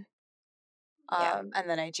one. And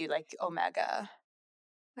then I do like omega.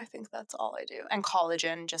 I think that's all I do. And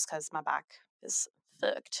collagen, just because my back is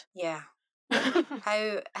fucked. Yeah.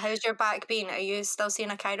 How's your back been? Are you still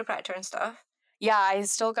seeing a chiropractor and stuff? Yeah, I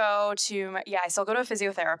still go to a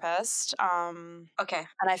physiotherapist. Okay.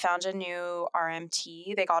 And I found a new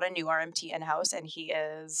RMT. They got a new RMT in-house, and he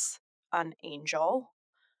is an angel.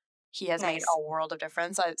 He has made a world of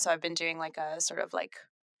difference. So I've been doing like a sort of like,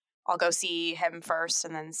 I'll go see him first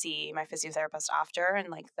and then see my physiotherapist after. And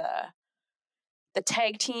like the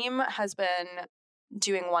tag team has been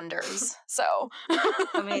doing wonders. So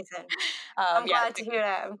amazing. I'm glad to hear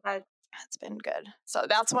it. I'm glad. It's been good. So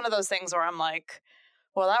that's one of those things where I'm like,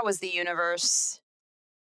 well, that was the universe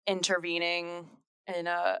intervening in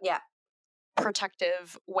a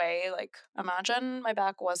protective way. Like, imagine my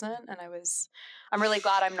back wasn't, and I'm really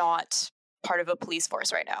glad I'm not part of a police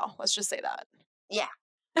force right now. Let's just say that. Yeah.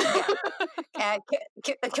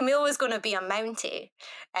 Camille was going to be a Mountie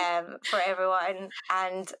for everyone,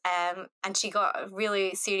 and she got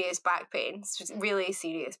really serious back pain,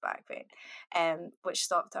 which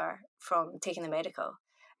stopped her from taking the medical,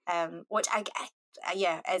 which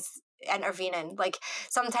is intervening. Like,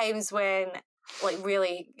 sometimes when like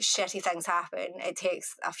really shitty things happen, it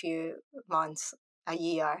takes a few months, a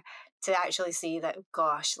year, to actually see that,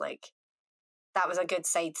 gosh, like, that was a good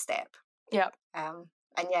sidestep. Yep. And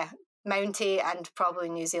Mountie and probably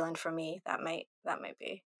New Zealand for me. That might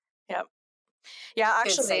be. Yep. Yeah,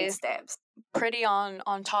 actually, good steps. Pretty on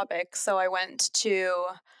topic. So I went to,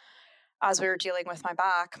 as we were dealing with my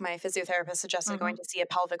back, my physiotherapist suggested going to see a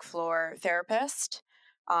pelvic floor therapist.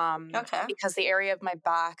 Because the area of my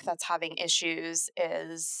back that's having issues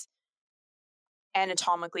is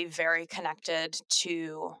anatomically very connected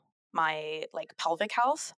to my like pelvic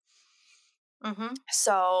health.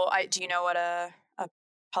 So do you know what a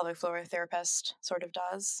pelvic floor therapist sort of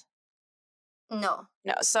does? No.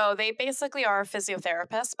 So they basically are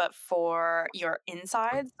physiotherapists, but for your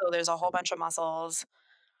insides. So there's a whole bunch of muscles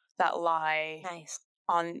that lie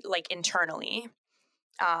on like internally,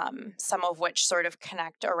 some of which sort of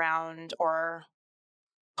connect around or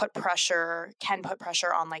can put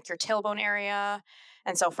pressure on like your tailbone area.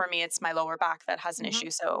 And so for me, it's my lower back that has an issue.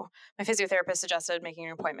 So my physiotherapist suggested making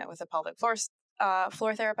an appointment with a pelvic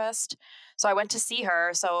floor therapist. So I went to see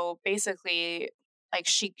her. So basically, like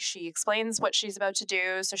she explains what she's about to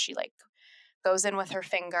do. So she like goes in with her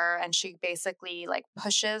finger and she basically like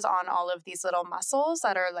pushes on all of these little muscles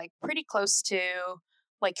that are like pretty close to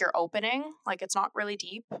like your opening. Like, it's not really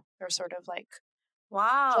deep. They're sort of like,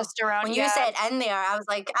 wow. Just around. When you said in there, I was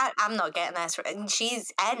like, I'm not getting this. And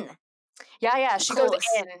she's in. Yeah. She goes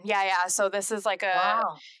in. Yeah. So this is like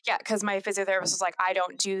because my physiotherapist was like, I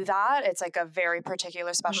don't do that. It's like a very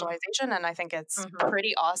particular specialization. And I think it's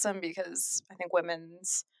pretty awesome because I think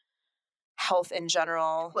women's health in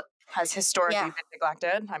general has historically been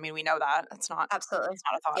neglected. I mean, we know that. It's not a thought.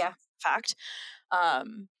 Yeah. Fact.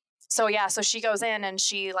 So she goes in and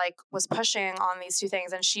she like was pushing on these two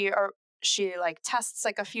things, and she like tests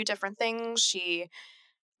like a few different things. She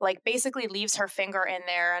like basically leaves her finger in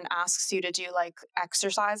there and asks you to do like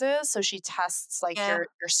exercises. So she tests like your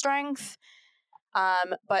strength.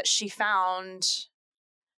 But she found,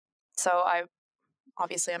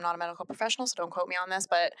 I'm not a medical professional, so don't quote me on this,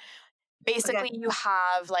 but basically you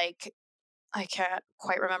have like, I can't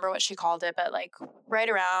quite remember what she called it, but like right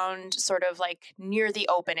around sort of like near the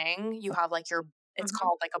opening, you have like it's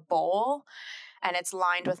called like a bowl, and it's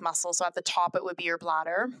lined with muscle. So at the top, it would be your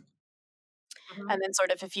bladder. And then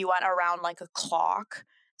sort of if you went around like a clock,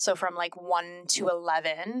 so from like 1 to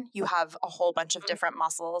 11, you have a whole bunch of different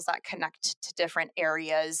muscles that connect to different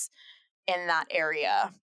areas in that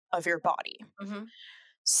area of your body.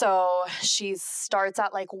 So she starts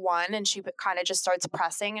at like 1 and she kind of just starts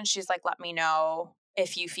pressing, and she's like, let me know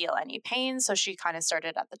if you feel any pain. So she kind of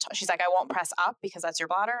started at the top. She's like, I won't press up because that's your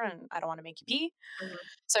bladder and I don't want to make you pee.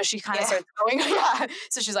 So she kind of starts going.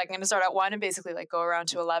 So she's like, I'm going to start at 1 and basically like go around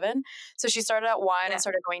to 11. So she started at 1 and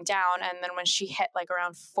started going down. And then when she hit like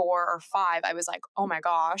around 4 or 5, I was like, oh my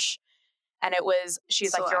gosh. And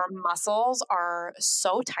she's like, your muscles are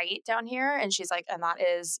so tight down here. And she's like, and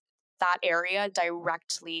that area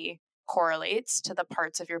directly correlates to the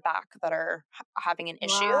parts of your back that are having an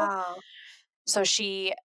issue. Wow. So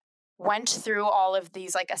she went through all of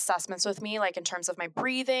these like assessments with me, like in terms of my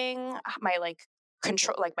breathing, my like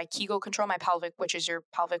control, like my Kegel control, my pelvic, which is your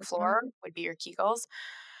pelvic floor, would be your Kegels.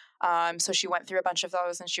 So she went through a bunch of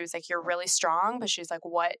those, and she was like, you're really strong, but she's like,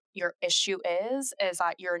 what your issue is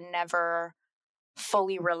that you're never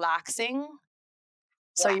fully relaxing.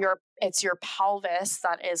 So it's your pelvis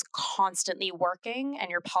that is constantly working,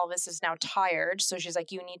 and your pelvis is now tired. So she's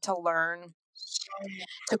like, you need to learn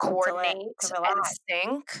to coordinate and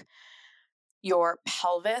sync your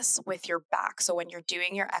pelvis with your back. So when you're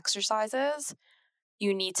doing your exercises,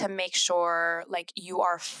 you need to make sure like you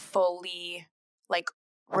are fully like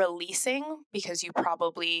releasing, because you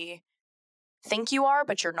probably think you are,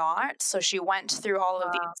 but you're not. So she went through all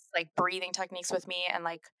of these like breathing techniques with me, and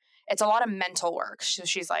like it's a lot of mental work. So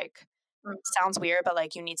she's like, sounds weird, but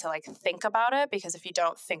like you need to like think about it, because if you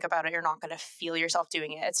don't think about it, you're not going to feel yourself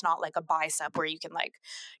doing it. It's not like a bicep where you can like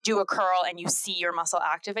do a curl and you see your muscle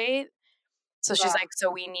activate. So she's like,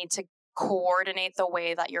 so we need to coordinate the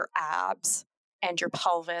way that your abs and your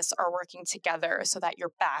pelvis are working together so that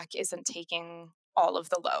your back isn't taking all of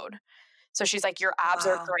the load. So she's like, your abs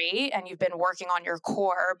are great and you've been working on your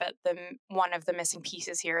core, but one of the missing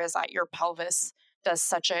pieces here is that your pelvis is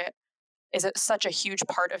such a huge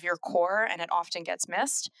part of your core and it often gets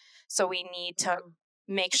missed. So we need to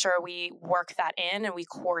make sure we work that in and we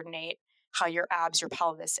coordinate how your abs, your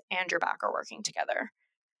pelvis, and your back are working together.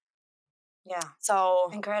 Yeah. So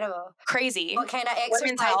incredible. Crazy. What kind of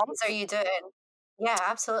exercises are you doing? Yeah,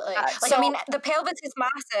 absolutely. I mean, the pelvis is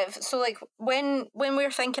massive. So like when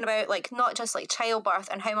we're thinking about like not just like childbirth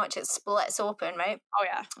and how much it splits open, right? Oh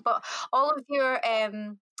yeah. But all of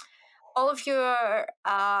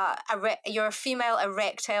your female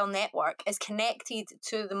erectile network is connected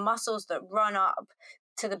to the muscles that run up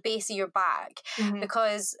to the base of your back,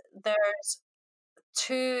 because there's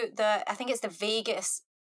I think it's the vagus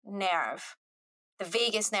nerve. The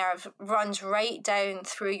vagus nerve runs right down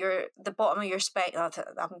through the bottom of your spine. I'm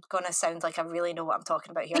going to sound like I really know what I'm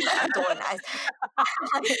talking about here, but I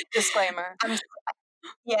don't. Disclaimer.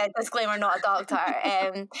 Disclaimer, not a doctor.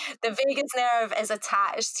 The vagus nerve is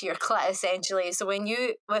attached to your clit, essentially. So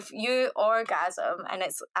if you orgasm and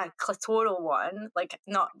it's a clitoral one, like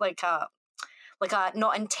not like a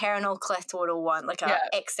not internal clitoral one, like a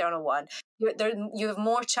external one, you have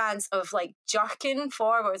more chance of like jerking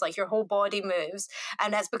forwards, like your whole body moves,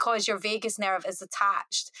 and that's because your vagus nerve is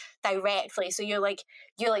attached directly. So you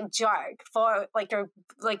jerk for like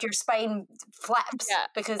your spine flips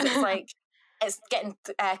because it's like it's getting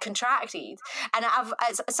contracted. And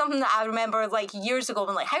it's something that I remember like years ago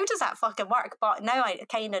being like, how does that fucking work? But now I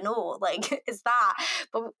kind of know, like, it's that.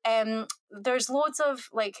 But there's loads of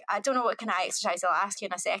like, I don't know what kind of exercise, I'll ask you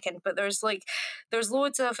in a second, but there's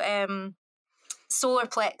loads of solar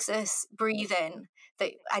plexus breathing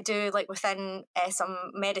that I do like within some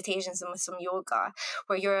meditations and with some yoga,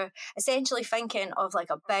 where you're essentially thinking of like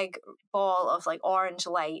a big ball of like orange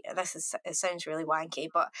light. It sounds really wanky,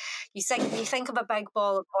 but you think of a big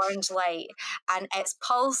ball of orange light and it's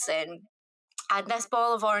pulsing, and this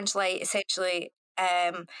ball of orange light essentially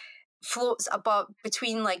floats above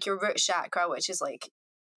between like your root chakra, which is like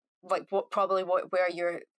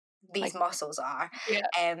where these muscles are,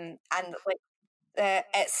 and like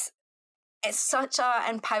it's such a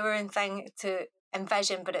empowering thing to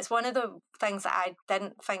envision, but it's one of the things that I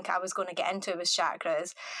didn't think I was going to get into was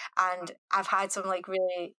chakras, and I've had some like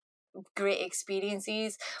really great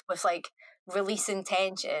experiences with like releasing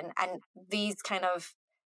tension and these kind of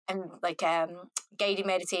guided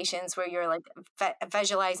meditations where you're like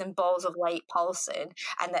visualizing balls of light pulsing,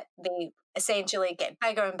 and that they essentially get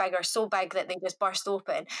bigger and bigger, so big that they just burst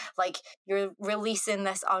open. Like you're releasing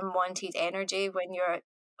this unwanted energy when you're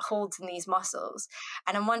holding these muscles.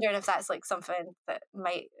 And I'm wondering if that's like something that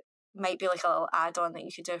might be like a little add-on that you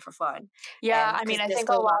could do for fun. I mean, I think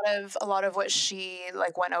a lot of what she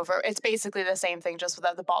like went over, it's basically the same thing just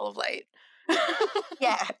without the ball of light.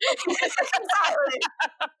 Yeah, exactly.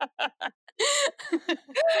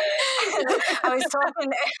 I was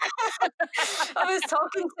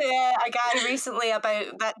talking to a guy recently about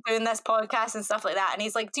doing this podcast and stuff like that, and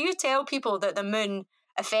he's like, do you tell people that the moon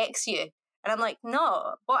affects you? And I'm like,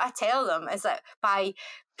 no. What I tell them is that by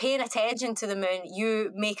paying attention to the moon,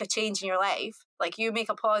 you make a change in your life. Like you make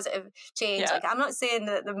a positive change. Like I'm not saying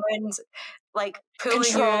that the moon's like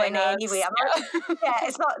pulling you in any way.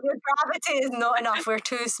 It's not, your gravity is not enough. We're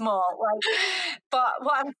too small. Like, but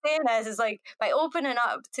what I'm saying is like by opening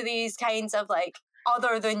up to these kinds of like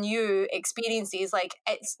other than you experiences, like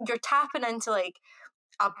you're tapping into like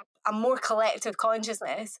a more collective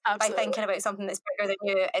consciousness. Absolutely. By thinking about something that's bigger than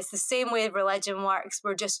you. It's the same way religion works.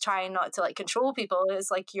 We're just trying not to like control people.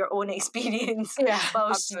 It's like your own experience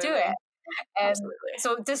whilst you do it.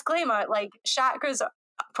 So disclaimer, like chakras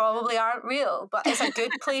probably aren't real, but it's a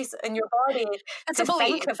good place in your body to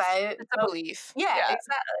think about. It's a belief. Yeah,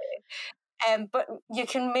 exactly. But you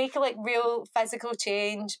can make like real physical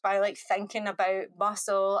change by like thinking about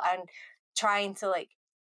muscle and trying to like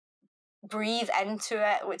breathe into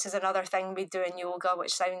it, which is another thing we do in yoga,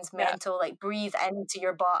 which sounds mental. Like breathe into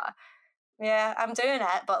your butt. Yeah, I'm doing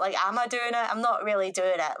it, but like, am I doing it? I'm not really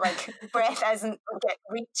doing it. Like, breath isn't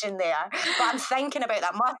reaching there, but I'm thinking about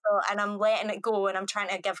that muscle and I'm letting it go and I'm trying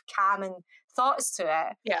to give calming thoughts to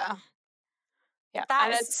it. Yeah. It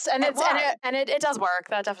does work.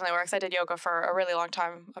 That definitely works. I did yoga for a really long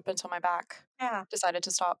time up until my back decided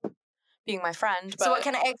to stop being my friend. But so what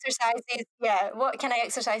kind of exercises? Yeah, what kind of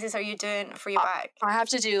exercises are you doing for your back? I have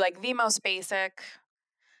to do like the most basic.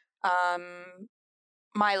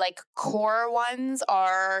 My like core ones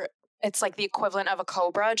are it's like the equivalent of a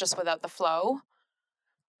cobra, just without the flow.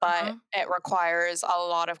 But it requires a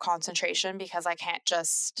lot of concentration because I can't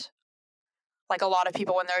just, like, a lot of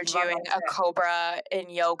people when they're doing a cobra in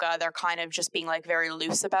yoga, they're kind of just being like very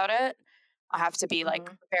loose about it. I have to be like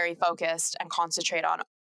very focused and concentrate on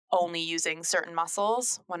only using certain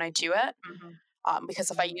muscles when I do it. Because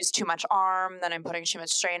if I use too much arm, then I'm putting too much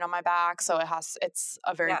strain on my back. So it's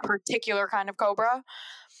a very particular kind of cobra.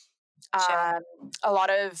 A lot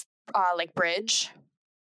of like bridge.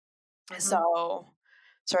 So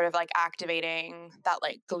sort of like activating that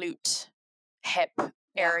like glute hip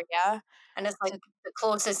area. And it's like the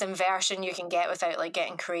closest inversion you can get without like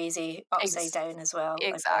getting crazy upside down as well.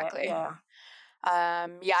 Exactly. Yeah.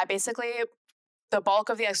 Basically the bulk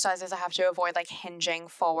of the exercises I have to avoid like hinging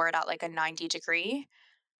forward at like a 90 degree.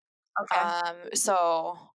 Okay.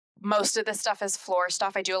 So most of this stuff is floor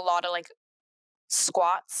stuff. I do a lot of like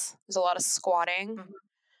squats. There's a lot of squatting.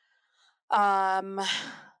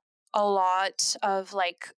 A lot of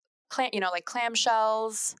like like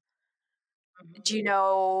clamshells. Do you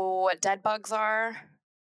know what dead bugs are?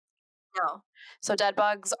 No. So dead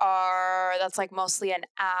bugs that's like mostly an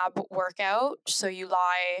ab workout. So you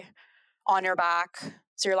lie on your back.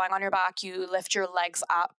 So you're lying on your back, you lift your legs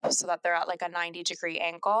up so that they're at like a 90 degree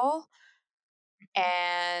angle.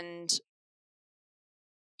 And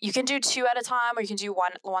you can do 2 at a time, or you can do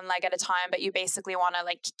one leg at a time, but you basically want to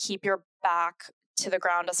like keep your back to the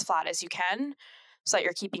ground as flat as you can so that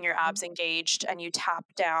you're keeping your abs engaged, and you tap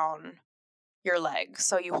down your leg.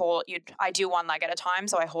 So I do 1 leg at a time.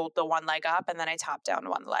 So I hold the 1 leg up and then I tap down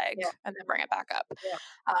 1 leg and then bring it back up.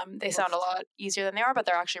 They sound a lot easier than they are, but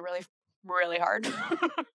they're actually really, really hard.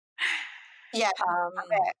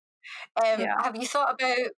 Have you thought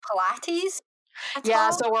about Pilates?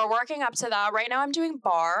 So we're working up to that. Right now I'm doing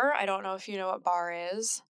bar. I don't know if you know what bar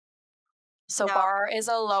is. So bar is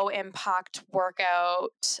a low impact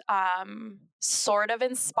workout, sort of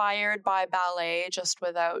inspired by ballet, just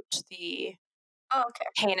without the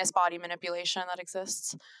heinous body manipulation that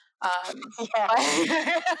exists.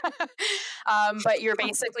 But you're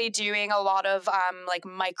basically doing a lot of like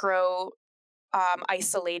micro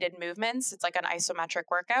isolated movements. It's like an isometric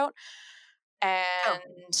workout.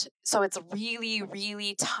 And so it's really,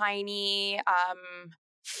 really tiny,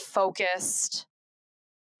 focused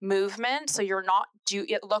movement. So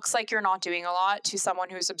it looks like you're not doing a lot to someone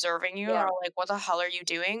who's observing you. They're like, what the hell are you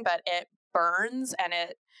doing? But it burns, and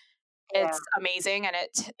it's amazing, and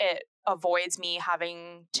it avoids me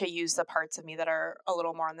having to use the parts of me that are a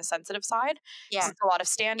little more on the sensitive side. It's a lot of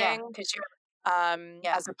standing,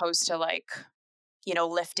 as opposed to like,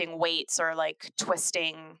 lifting weights or like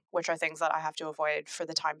twisting, which are things that I have to avoid for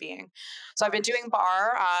the time being. So I've been doing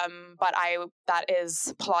bar, but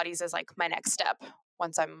Pilates is like my next step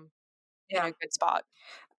once I'm in a good spot.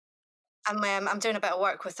 I'm doing a bit of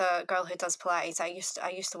work with a girl who does Pilates. I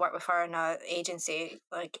used to work with her in an agency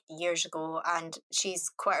like years ago, and she's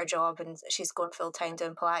quit her job and she's going full time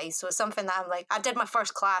doing Pilates. So it's something that I'm like, I did my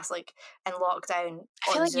first class like in lockdown.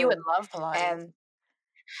 I feel like you would love Pilates.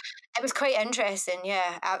 It was quite interesting,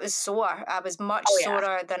 yeah. I was sore. I was much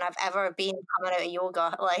sorer than I've ever been coming out of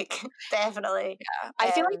yoga, like, definitely. Yeah.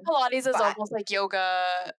 I feel like Pilates is almost like yoga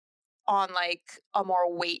on, like, a more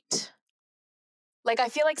weight. Like, I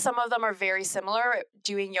feel like some of them are very similar.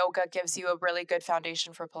 Doing yoga gives you a really good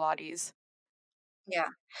foundation for Pilates. Yeah.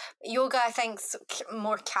 Yoga, I think, is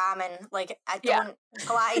more calming. Like,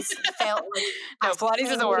 Pilates felt like no, Pilates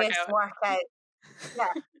is a workout.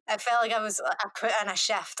 Yeah. I felt like I put in a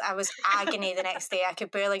shift. I was agony the next day. I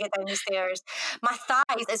could barely get down the stairs. My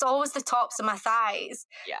thighs, it's always the tops of my thighs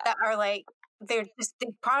that are like,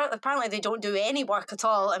 apparently they don't do any work at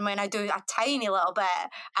all. And when I do a tiny little bit,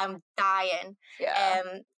 I'm dying. Yeah.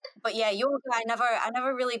 But yeah, yoga, I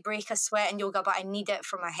never really break a sweat in yoga, but I need it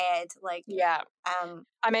for my head. Like,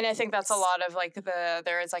 I mean, I think that's a lot of like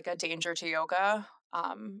there is like a danger to yoga.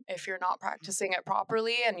 If you're not practicing it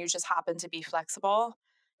properly and you just happen to be flexible,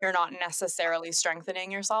 you're not necessarily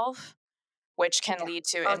strengthening yourself, which can lead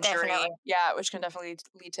to injury. Definitely. Yeah, which can definitely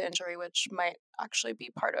lead to injury, which might actually be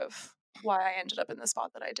part of why I ended up in the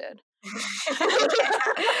spot that I did.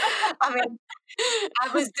 I mean,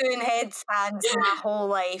 I was doing headstands my whole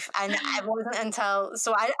life, and it wasn't until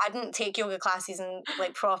I didn't take yoga classes and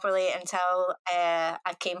like properly until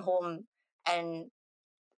I came home, and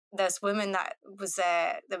this woman that was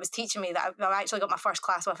teaching me, that I actually got my first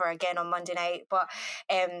class with her again on Monday night, but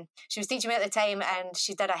she was teaching me at the time, and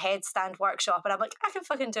she did a headstand workshop, and I'm like, I can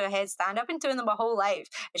fucking do a headstand, I've been doing them my whole life.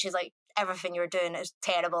 And she's like, everything you're doing is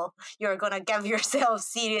terrible. You're going to give yourself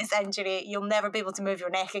serious injury. You'll never be able to move your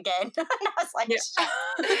neck again. And I was like,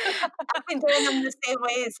 I've been doing them the same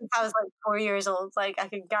way since I was like 4 years old. Like, I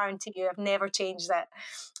can guarantee you I've never changed it.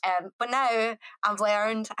 But now I've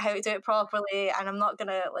learned how to do it properly, and I'm not going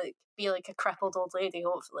to like be like a crippled old lady,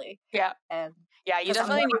 hopefully. Yeah. You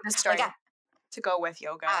definitely need the strength to go with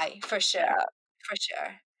yoga. Aye, for sure. Yeah. For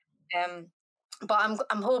sure. But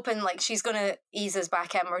I'm hoping like she's gonna ease us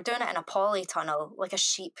back in. We're doing it in a polytunnel, like a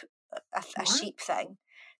sheep thing.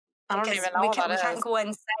 I don't even know what that is. We can't go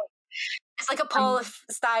inside. It's like a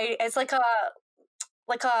polystyrene. It's like a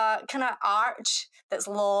kind of arch that's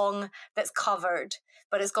long, that's covered,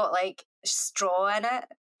 but it's got like straw in it.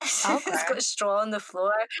 Okay. It's got straw on the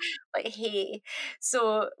floor, like hay.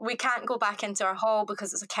 So we can't go back into our hall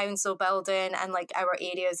because it's a council building, and like our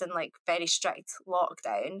area is in like very strict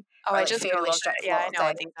lockdown. Oh, I just fairly strict. Yeah, I know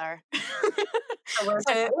what these are. So we're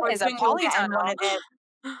doing polytunnel.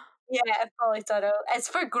 Yeah, a polytunnel. It's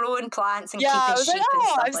for growing plants and keeping sheep and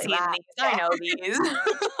stuff I've like seen that. These. I know these.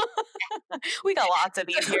 We got lots of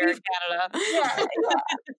these here in Canada.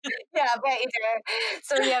 Yeah, I bet you do.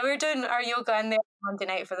 So yeah, we're doing our yoga in there Monday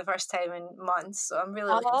night for the first time in months. So I'm really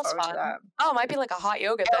looking forward to that. Oh, it might be like a hot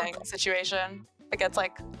yoga thing situation. Like it's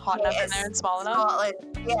like hot enough in there and small enough. Scotland.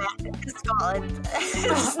 Yeah, it's Scotland.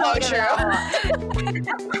 It's so true.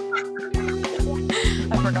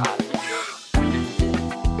 I forgot.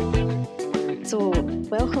 So,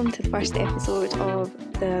 welcome to the first episode of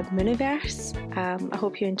the Mooniverse. I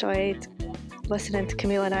hope you enjoyed listening to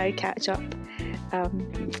Camille and I catch up,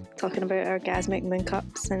 talking about orgasmic moon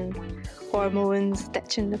cups and hormones,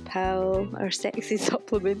 ditching the pill, our sexy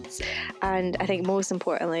supplements, and I think most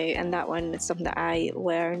importantly, and that one is something that I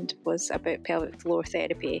learned, was about pelvic floor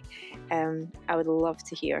therapy. I would love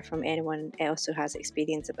to hear from anyone else who has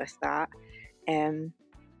experience with that.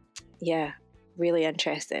 Really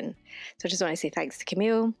interesting. So I just want to say thanks to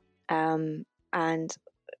Camille, and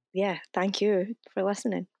yeah, thank you for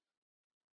listening.